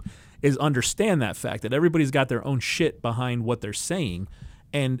do is understand that fact that everybody's got their own shit behind what they're saying,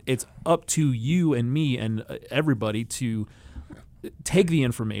 and it's up to you and me and everybody to take the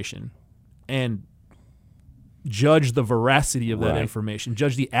information and judge the veracity of that information,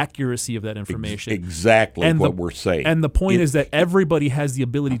 judge the accuracy of that information. Exactly what we're saying. And the point is that everybody has the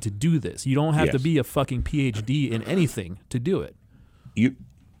ability to do this. You don't have to be a fucking PhD in anything to do it.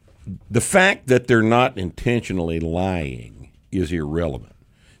 The fact that they're not intentionally lying is irrelevant.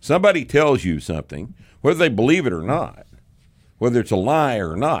 Somebody tells you something, whether they believe it or not, whether it's a lie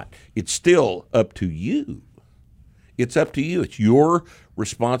or not, it's still up to you. It's up to you. It's your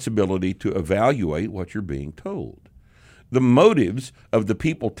responsibility to evaluate what you're being told. The motives of the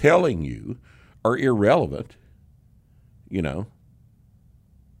people telling you are irrelevant, in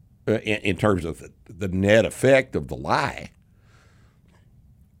terms of the net effect of the lie.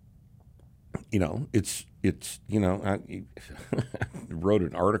 I wrote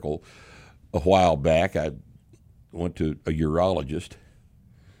an article a while back. I went to a urologist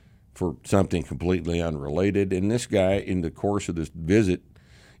for something completely unrelated, and this guy, in the course of this visit,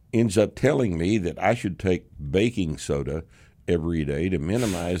 ends up telling me that I should take baking soda every day to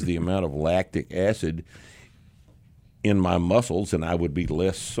minimize the amount of lactic acid in my muscles, and I would be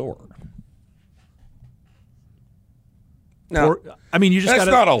less sore. Now, that's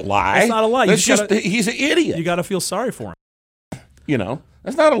not a lie. That's not a lie. He's an idiot. You got to feel sorry for him.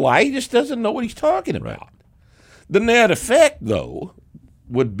 That's not a lie. He just doesn't know what he's talking about. Right. The net effect, though,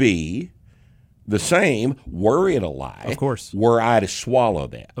 would be the same were it a lie. Of course. Were I to swallow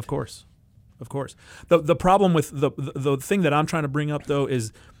that. Of course. Of course. The problem with the thing that I'm trying to bring up though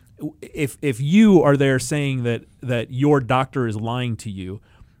is if you are there saying that your doctor is lying to you,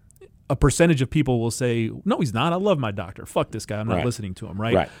 a percentage of people will say, "No, he's not. I love my doctor. Fuck this guy. I'm not Right. listening to him."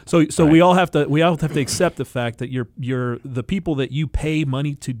 Right. Right. So Right. we all have to accept the fact that you're the people that you pay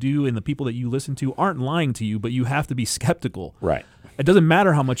money to do and the people that you listen to aren't lying to you, but you have to be skeptical. Right. It doesn't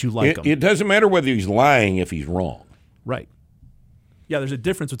matter how much you like them. It doesn't matter whether he's lying if he's wrong. Right. Yeah, there's a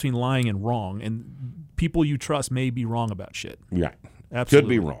difference between lying and wrong, and people you trust may be wrong about shit. Right.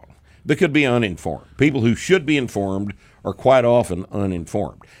 Absolutely. Could be wrong. They could be uninformed. People who should be informed are quite often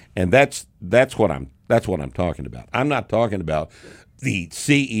uninformed, and that's what I'm talking about. I'm not talking about the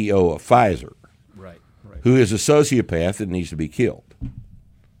CEO of Pfizer, Right. who is a sociopath that needs to be killed.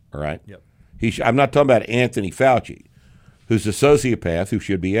 All right. Yep. I'm not talking about Anthony Fauci, who's a sociopath who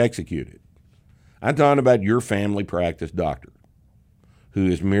should be executed. I'm talking about your family practice doctor, who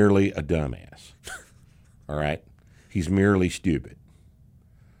is merely a dumbass. All right? He's merely stupid.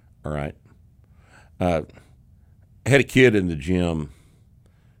 All right? I had a kid in the gym.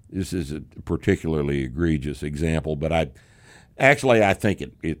 This is a particularly egregious example, but I think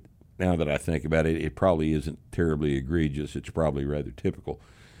it now that I think about it, it probably isn't terribly egregious. It's probably rather typical.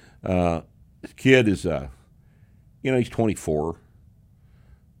 This kid is, he's 24.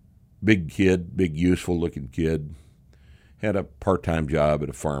 Big kid, big useful-looking kid. Had a part-time job at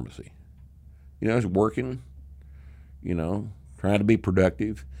a pharmacy. He's working, trying to be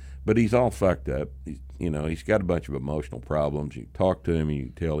productive, but he's all fucked up. He's got a bunch of emotional problems. You talk to him and you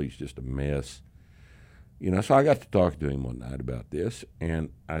can tell he's just a mess. So I got to talk to him one night about this,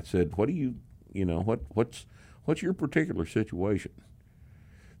 and I said, "What do you, what's your particular situation?"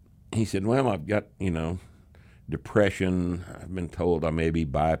 He said, "Well, I've got, depression. I've been told I may be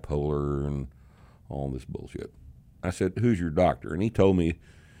bipolar and all this bullshit." I said, "Who's your doctor?" And he told me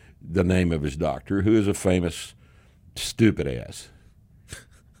the name of his doctor, who is a famous stupid ass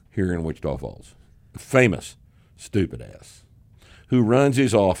here in Wichita Falls. A famous stupid ass who runs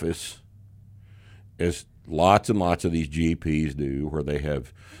his office as lots and lots of these GPs do, where they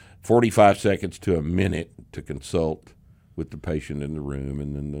have 45 seconds to a minute to consult with the patient in the room,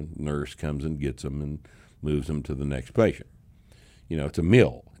 and then the nurse comes and gets them and moves them to the next patient. It's a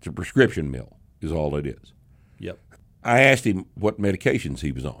mill. It's a prescription mill is all it is. Yep. I asked him what medications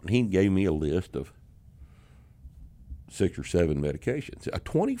he was on. He gave me a list of 6 or 7 medications. A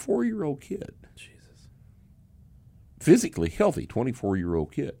 24-year-old kid. Jesus. Physically healthy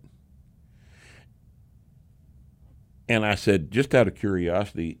 24-year-old kid. And I said, just out of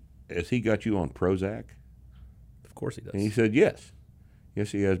curiosity, has he got you on Prozac? Of course he does. And he said, yes.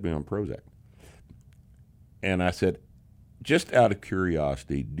 Yes, he has me on Prozac. And I said, just out of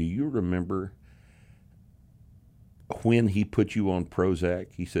curiosity, do you remember when he put you on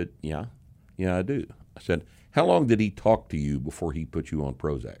Prozac? He said, yeah, I do. I said, how long did he talk to you before he put you on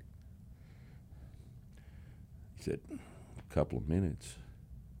Prozac? He said, a couple of minutes.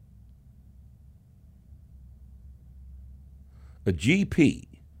 A GP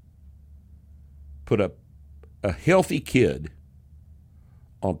put a healthy kid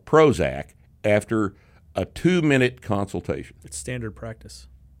on Prozac after a 2-minute consultation. It's standard practice.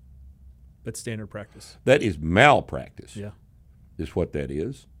 That's standard practice. That is malpractice. Yeah. Is what that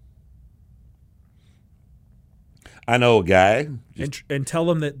is. I know a guy. And tell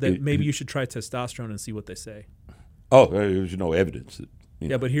them that maybe you should try testosterone and see what they say. Oh, there's no evidence that.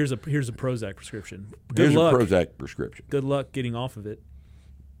 Yeah, but here's a Prozac prescription. Here's a Prozac prescription. Good luck getting off of it.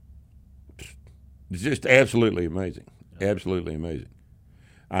 It's just absolutely amazing. Absolutely amazing.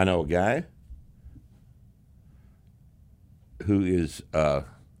 I know a guy who is on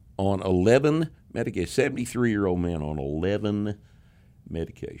 11 medications, 73-year-old man on 11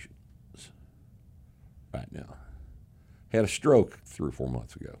 medications right now. Had a stroke 3 or 4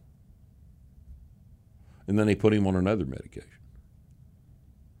 months ago. And then they put him on another medication.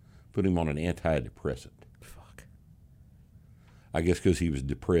 Put him on an antidepressant. Fuck. I guess because he was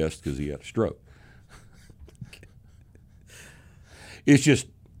depressed because he had a stroke. It's just,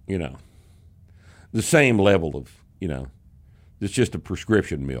 the same level of, it's just a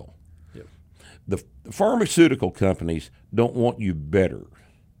prescription mill. Yep. The pharmaceutical companies don't want you better.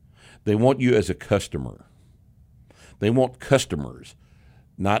 They want you as a customer. They want customers,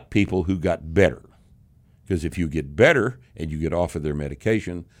 not people who got better. Because if you get better and you get off of their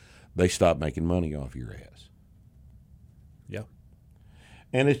medication, they stop making money off your ass. Yeah.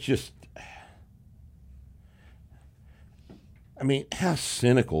 And it's just, how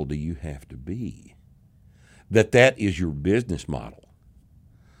cynical do you have to be that is your business model?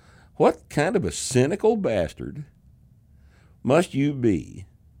 What kind of a cynical bastard must you be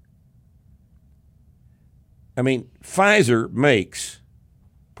I mean, Pfizer makes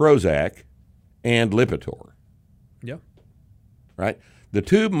Prozac and Lipitor, Yeah. right? The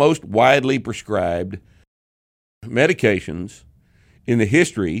two most widely prescribed medications in the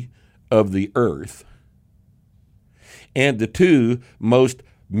history of the earth, and the two most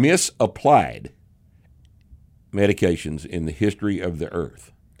misapplied medications in the history of the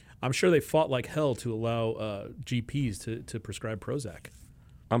earth. I'm sure they fought like hell to allow GPs to prescribe Prozac.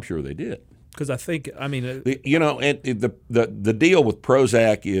 I'm sure they did. Because I think, I mean, And the deal with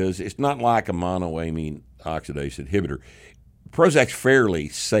Prozac is it's not like a monoamine oxidase inhibitor. Prozac's fairly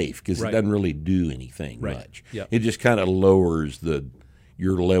safe because Right. it doesn't really do anything Right. much. Yeah. It just kind of lowers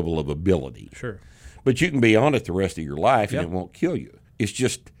your level of ability. sure. But you can be on it the rest of your life Yeah. and it won't kill you. It's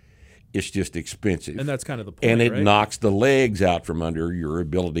just expensive. And that's kind of the point, And it right? knocks the legs out from under your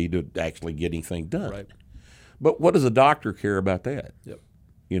ability to actually get anything done. Right. But what does a doctor care about that? Yep.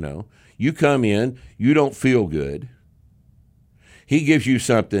 You know, you come in, you don't feel good. He gives you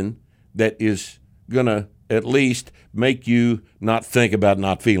something that is going to at least make you not think about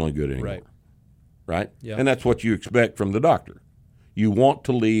not feeling good anymore. Right. Right? Yeah. And that's what you expect from the doctor. You want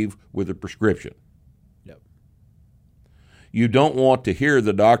to leave with a prescription. Yep. You don't want to hear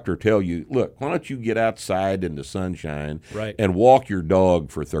the doctor tell you, look, why don't you get outside in the sunshine Right. and walk your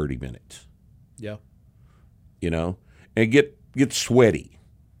dog for 30 minutes, Yeah. you know, and get sweaty,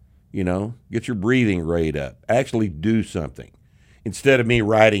 you know, get your breathing rate up. Actually do something instead of me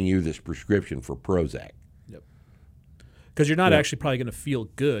writing you this prescription for Prozac. Yep. Because you're not Yeah. actually probably going to feel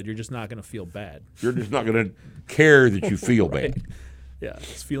good. You're just not going to feel bad. You're just not going to care that you feel Right. bad. Yeah.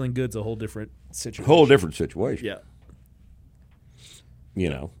 It's feeling good's a whole different situation. Whole different situation. Yeah. You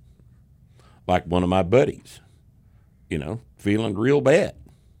know, like one of my buddies, you know, feeling real bad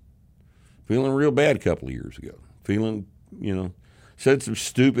a couple of years ago, said some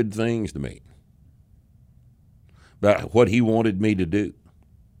stupid things to me about what he wanted me to do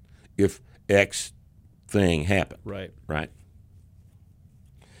if X thing happened. Right. Right.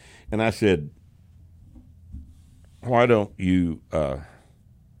 And I said, why don't you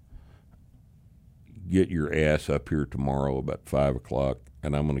get your ass up here tomorrow about 5 o'clock,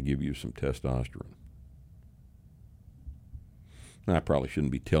 and I'm going to give you some testosterone. Now, I probably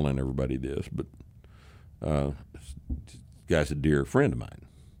shouldn't be telling everybody this, but this guy's a dear friend of mine,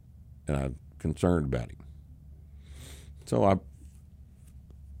 and I'm concerned about him. So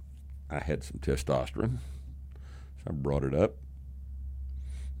I had some testosterone, so I brought it up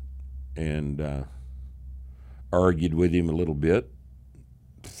and argued with him a little bit,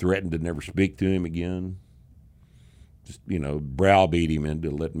 threatened to never speak to him again, just, browbeat him into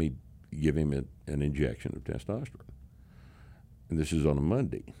let me give him an injection of testosterone. And this is on a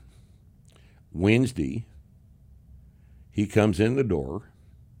Monday. Wednesday, he comes in the door.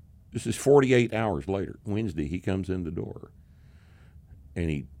 This is 48 hours later. Wednesday, he comes in the door, and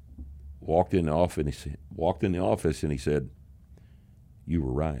he walked in the office and he said, "You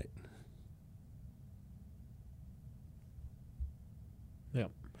were right." Yeah.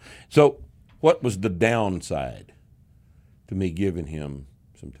 So, what was the downside to me giving him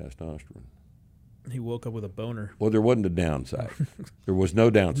some testosterone? He woke up with a boner. Well, there wasn't a downside. There was no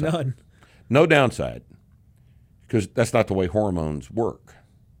downside. None. No downside, because that's not the way hormones work.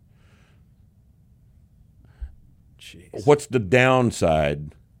 Jeez. What's the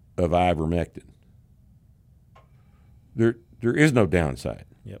downside of ivermectin? There is no downside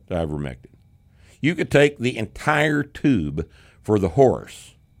Yep. to ivermectin. You could take the entire tube for the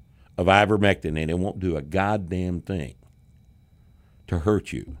horse of ivermectin, and it won't do a goddamn thing to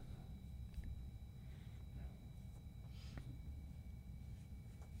hurt you.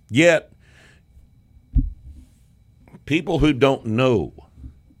 Yet, people who don't know,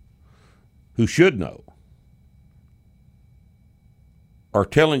 who should know, are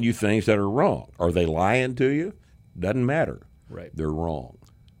telling you things that are wrong. Are they lying to you? Doesn't matter. Right. They're wrong.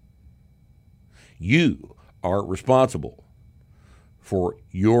 You are responsible for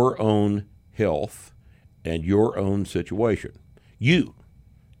your own health and your own situation.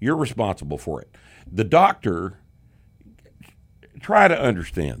 You're responsible for it. The doctor, try to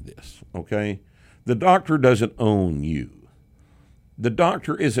understand this, okay? The doctor doesn't own you. The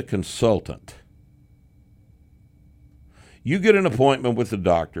doctor is a consultant. You get an appointment with the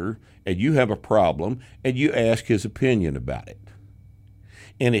doctor and you have a problem and you ask his opinion about it.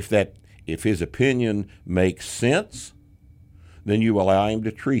 And if his opinion makes sense, then you allow him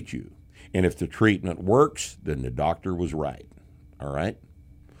to treat you. And if the treatment works, then the doctor was right. All right?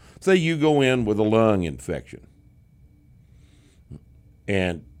 Say you go in with a lung infection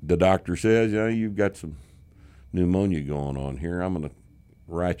and the doctor says, you've got some pneumonia going on here. I'm going to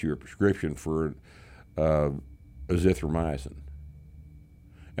write you a prescription for azithromycin.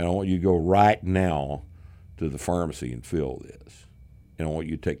 And I want you to go right now to the pharmacy and fill this. And I want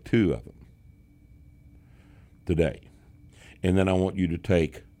you to take 2 of them today. And then I want you to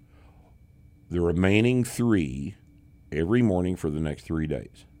take the remaining 3 every morning for the next 3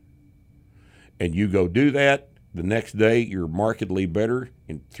 days. And you go do that. The next day, you're markedly better.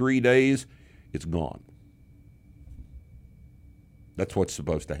 In 3 days, it's gone. That's what's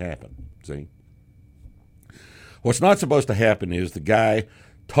supposed to happen, see? What's not supposed to happen is the guy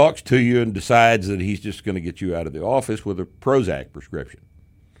talks to you and decides that he's just going to get you out of the office with a Prozac prescription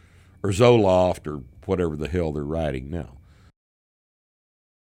or Zoloft or whatever the hell they're writing now.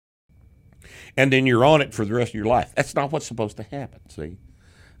 And then you're on it for the rest of your life. That's not what's supposed to happen, see?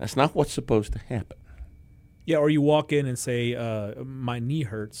 That's not what's supposed to happen. Yeah, or you walk in and say, my knee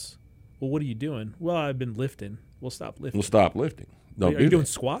hurts. Well, what are you doing? Well, I've been lifting. We'll stop lifting. We'll stop lifting. Don't Are do you doing that.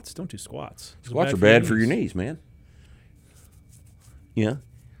 squats? Don't do squats. Those Squats are bad for your knees, man. Yeah.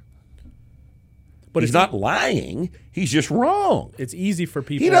 But He's it's not lying. He's just wrong. It's easy for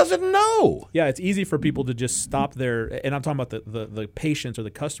people. He doesn't know. Yeah, it's easy for people to just stop their, and I'm talking about the patients or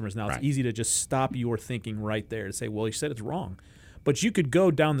the customers now. It's Right. easy to just stop your thinking right there to say, well, you said it's wrong. But you could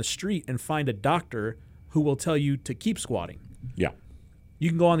go down the street and find a doctor who will tell you to keep squatting. Yeah. You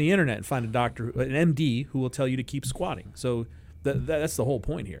can go on the internet and find a doctor, an MD, who will tell you to keep squatting. So that's the whole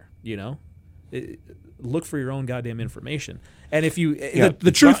point here, you know? Look for your own goddamn information. And if you,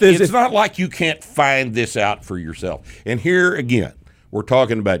 the truth is, it's not like you can't find this out for yourself. And here again, we're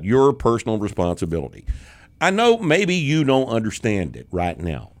talking about your personal responsibility. I know maybe you don't understand it right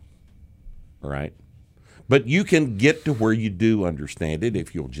now, all right? But you can get to where you do understand it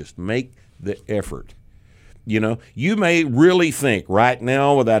if you'll just make the effort. You know, you may really think right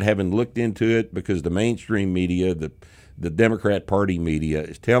now, without having looked into it, because the mainstream media, the Democrat Party media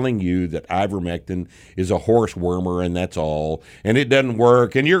is telling you that ivermectin is a horse wormer and that's all, and it doesn't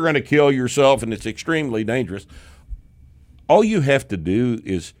work, and you're going to kill yourself, and it's extremely dangerous. All you have to do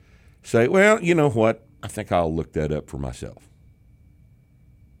is say, well, you know what? I think I'll look that up for myself.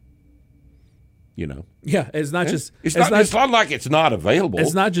 You know? yeah, it's not just It's not like it's not available.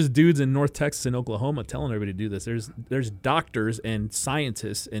 It's not just dudes in North Texas and Oklahoma telling everybody to do this. There's doctors and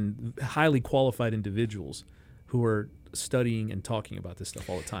scientists and highly qualified individuals who are studying and talking about this stuff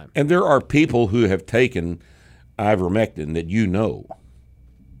all the time. And there are people who have taken ivermectin that you know.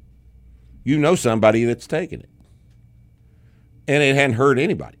 You know somebody that's taken it. And it hadn't hurt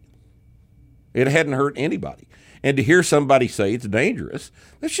anybody. It hadn't hurt anybody. And to hear somebody say it's dangerous,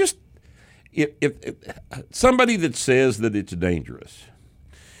 that's just, if somebody that says that it's dangerous,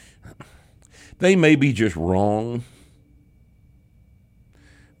 they may be just wrong,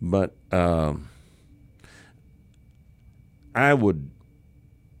 but I would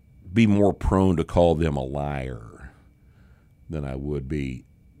be more prone to call them a liar than I would be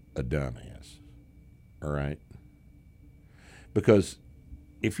a dumbass. All right? Because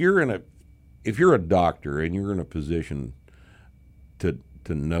if you're a doctor and you're in a position to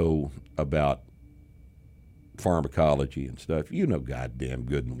know about pharmacology and stuff, you know goddamn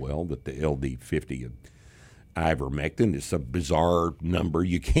good and well that the LD50 of ivermectin is some bizarre number.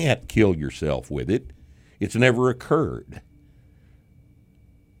 You can't kill yourself with it. It's never occurred.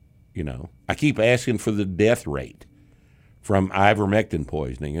 You know, I keep asking for the death rate from ivermectin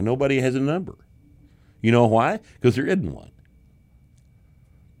poisoning, and nobody has a number. You know why? Because there isn't one.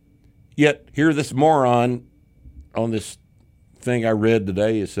 Yet here this moron on this thing I read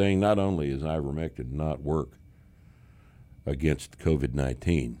today is saying not only is ivermectin not work against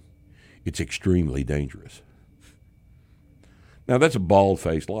COVID-19, it's extremely dangerous. Now, that's a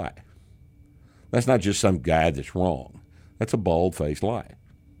bald-faced lie. That's not just some guy that's wrong. That's a bald-faced lie.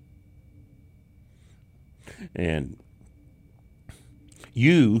 And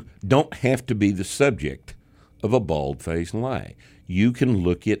you don't have to be the subject of a bald-faced lie. You can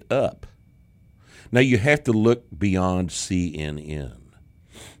look it up. Now, you have to look beyond CNN.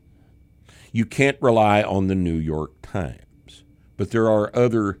 You can't rely on the New York Times, but there are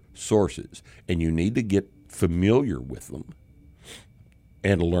other sources, and you need to get familiar with them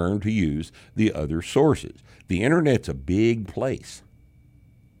and learn to use the other sources. The Internet's a big place,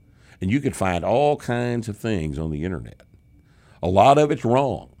 and you can find all kinds of things on the Internet. A lot of it's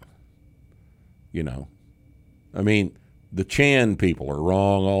wrong, you know. I mean, the Chan people are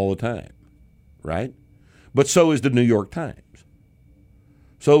wrong all the time, right? But so is the New York Times.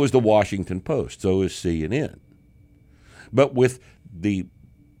 So is the Washington Post. So is CNN. But with the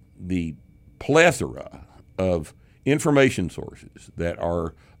plethora of information sources that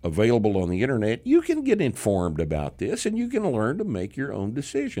are available on the Internet, you can get informed about this and you can learn to make your own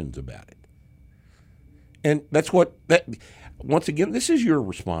decisions about it. And that's once again, this is your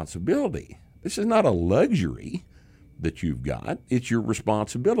responsibility. This is not a luxury that you've got. It's your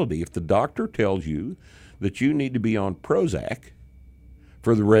responsibility. If the doctor tells you that you need to be on Prozac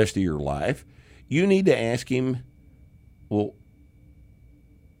for the rest of your life, you need to ask him, well,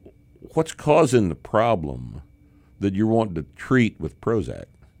 what's causing the problem that you're wanting to treat with Prozac?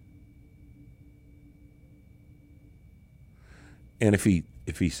 And if he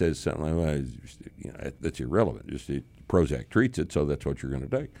says something like, well, that's irrelevant. Just Prozac treats it, so that's what you're going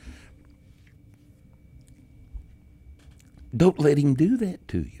to take. Don't let him do that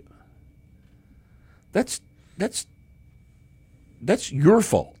to you. That's your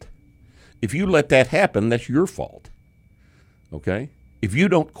fault. If you let that happen, that's your fault. Okay? If you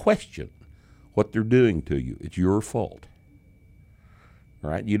don't question what they're doing to you, it's your fault. All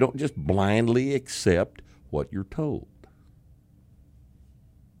right? You don't just blindly accept what you're told.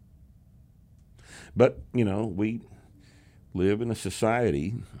 But, we live in a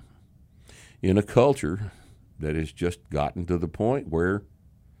society, in a culture that has just gotten to the point where,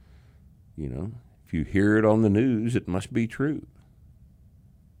 if you hear it on the news, it must be true.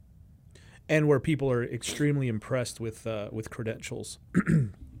 And where people are extremely impressed with credentials,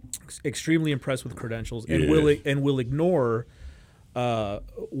 extremely impressed with credentials, and will ignore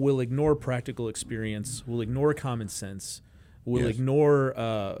practical experience, will ignore common sense, will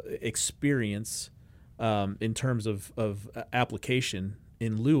ignore experience in terms of application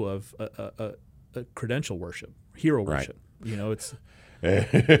in lieu of a credential worship, hero worship. It's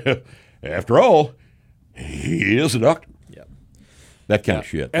after all, he is a doctor. Yeah, that kind of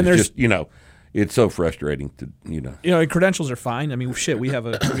shit. And it's just it's so frustrating to and credentials are fine. I mean, shit, we have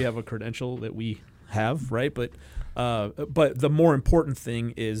a credential that we have, right? But the more important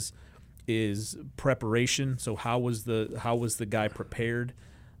thing is preparation. So how was the guy prepared?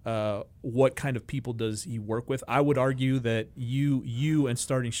 What kind of people does he work with? I would argue that you and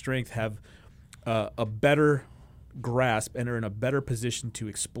Starting Strength have a better grasp and are in a better position to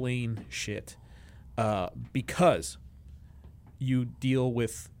explain shit because you deal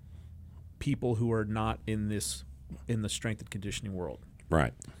with people who are not in the strength and conditioning world.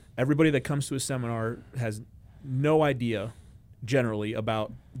 Right. Everybody that comes to a seminar has no idea generally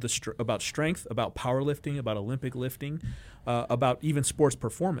about about strength, about powerlifting, about Olympic lifting, about even sports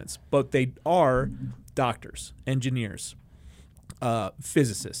performance. But they are doctors, engineers,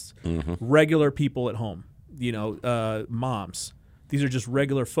 physicists, regular people at home, moms. These are just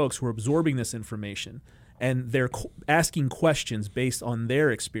regular folks who are absorbing this information, and they're asking questions based on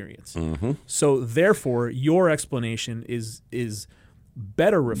their experience. So therefore, your explanation is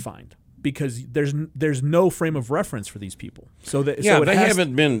better refined because there's no frame of reference for these people. So they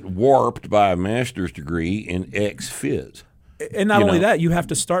haven't been warped by a master's degree in ex-phys. And not only that, you have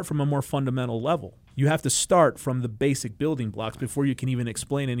to start from a more fundamental level. You have to start from the basic building blocks before you can even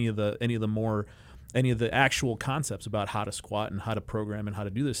explain any of the actual concepts about how to squat and how to program and how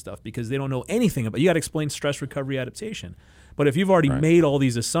to do this stuff, because they don't know anything about. You got to explain stress recovery adaptation. But if you've already made all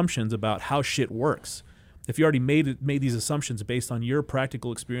these assumptions about how shit works, if you already made these assumptions based on your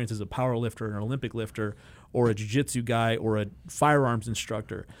practical experience as a power lifter, an Olympic lifter, or a jiu-jitsu guy, or a firearms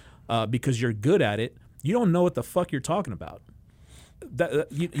instructor, because you're good at it, you don't know what the fuck you're talking about. Because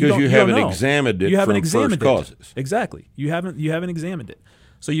you haven't examined it from first causes. Exactly. You haven't examined it.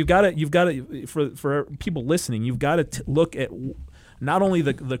 So you've got to for people listening, you've got to look at not only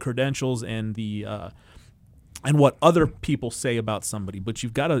the credentials and the and what other people say about somebody, but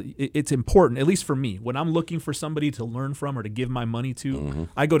you've got to. It's important, at least for me, when I'm looking for somebody to learn from or to give my money to.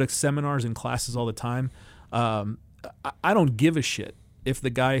 I go to seminars and classes all the time. I don't give a shit if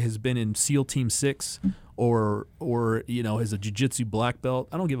the guy has been in SEAL Team 6 or is a jiu-jitsu black belt.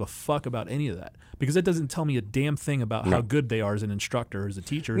 I don't give a fuck about any of that, because that doesn't tell me a damn thing about how good they are as an instructor, as a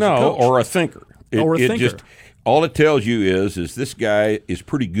teacher, as a coach. Or a thinker. All it tells you is this guy is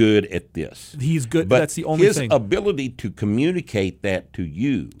pretty good at this. He's good. But that's the only thing. His ability to communicate that to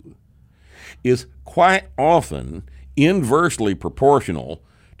you is quite often inversely proportional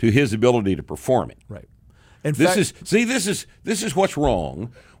to his ability to perform it. Right. This is what's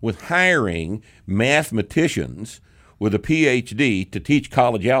wrong with hiring mathematicians with a PhD to teach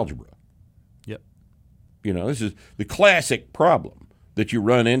college algebra. Yep. This is the classic problem that you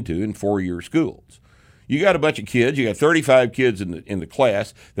run into in four-year schools. You got a bunch of kids. You got 35 kids in the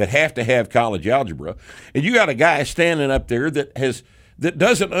class that have to have college algebra, and you got a guy standing up there that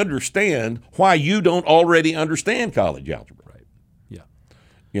doesn't understand why you don't already understand college algebra. Right.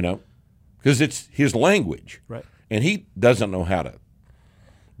 Yeah. Because it's his language. Right. And he doesn't know how to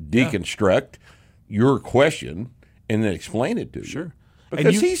deconstruct your question and then explain it to you. Sure.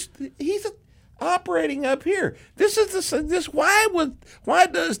 Because operating up here. This is this. Why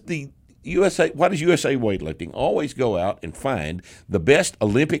does USA Weightlifting always go out and find the best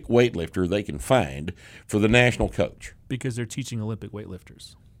Olympic weightlifter they can find for the national coach? Because they're teaching Olympic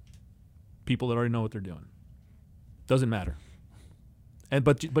weightlifters, people that already know what they're doing. Doesn't matter.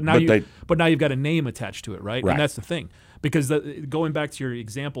 But now you've got a name attached to it, right? Right. And that's the thing. Because going back to your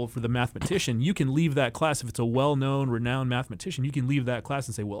example for the mathematician, you can leave that class if it's a well-known, renowned mathematician. You can leave that class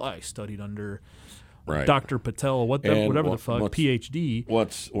and say, "Well, I studied under Dr. Patel, whatever the fuck, PhD."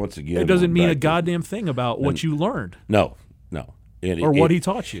 Once again, it doesn't mean a goddamn thing about what you learned. No. Or what he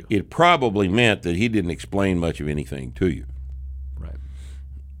taught you. It probably meant that he didn't explain much of anything to you. Right.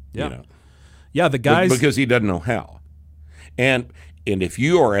 Yeah. You know? Yeah, the guys because he doesn't know how. And if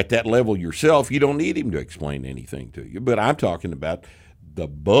you are at that level yourself, you don't need him to explain anything to you. But I'm talking about the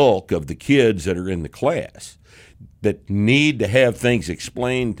bulk of the kids that are in the class that need to have things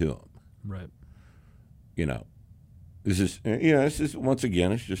explained to them. Right. You know, this is once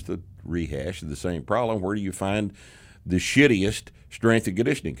again, it's just a rehash of the same problem. Where do you find the shittiest strength and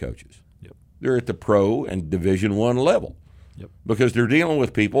conditioning coaches? Yep. They're at the pro and Division I level. Yep. Because they're dealing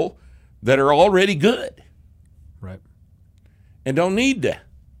with people that are already good. Right. And don't need to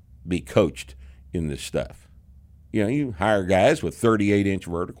be coached in this stuff. You know, you hire guys with 38-inch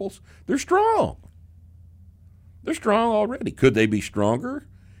verticals. They're strong. They're strong already. Could they be stronger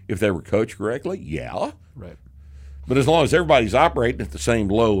if they were coached correctly? Yeah. Right. But as long as everybody's operating at the same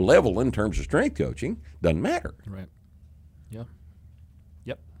low level in terms of strength coaching, doesn't matter. Right. Yeah.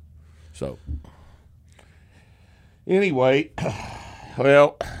 Yep. So, anyway,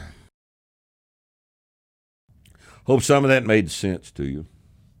 well, hope some of that made sense to you.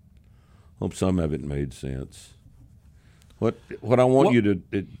 Hope some of it made sense. What I want you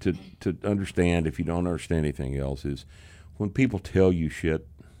to understand, if you don't understand anything else, is when people tell you shit,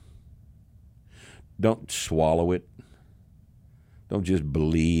 don't swallow it. Don't just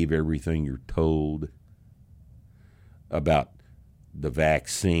believe everything you're told about the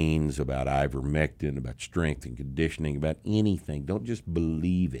vaccines, about ivermectin, about strength and conditioning, about anything. Don't just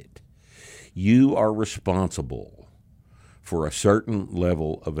believe it. You are responsible for a certain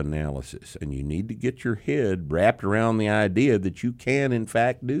level of analysis, and you need to get your head wrapped around the idea that you can, in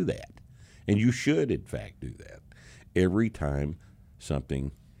fact, do that. And you should, in fact, do that every time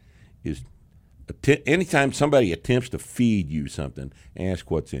something is anytime somebody attempts to feed you something, ask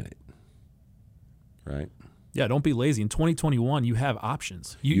what's in it. Right? Yeah, don't be lazy. In 2021, you have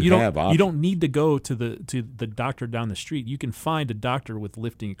options. You have options. You don't need to go to the doctor down the street. You can find a doctor with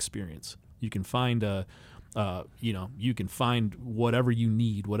lifting experience. You can find you can find whatever you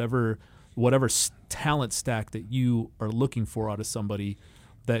need, whatever talent stack that you are looking for out of somebody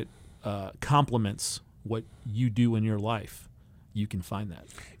that complements what you do in your life. You can find that.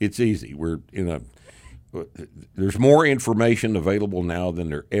 It's easy. There's more information available now than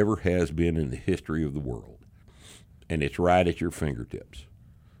there ever has been in the history of the world. And it's right at your fingertips.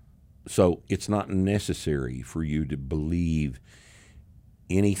 So it's not necessary for you to believe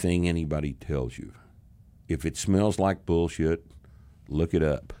anything anybody tells you. If it smells like bullshit, look it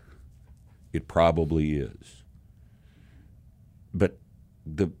up. It probably is. But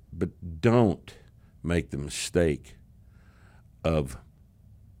don't make the mistake of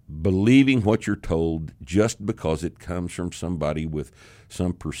believing what you're told just because it comes from somebody with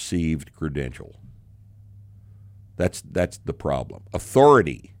some perceived credential. That's the problem.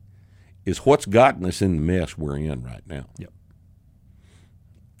 Authority is what's gotten us in the mess we're in right now. Yep.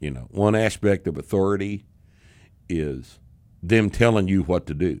 You know, one aspect of authority is them telling you what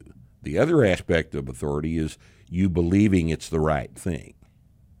to do. The other aspect of authority is you believing it's the right thing.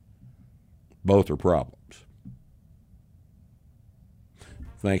 Both are problems.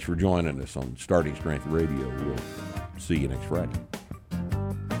 Thanks for joining us on Starting Strength Radio. We'll see you next Friday.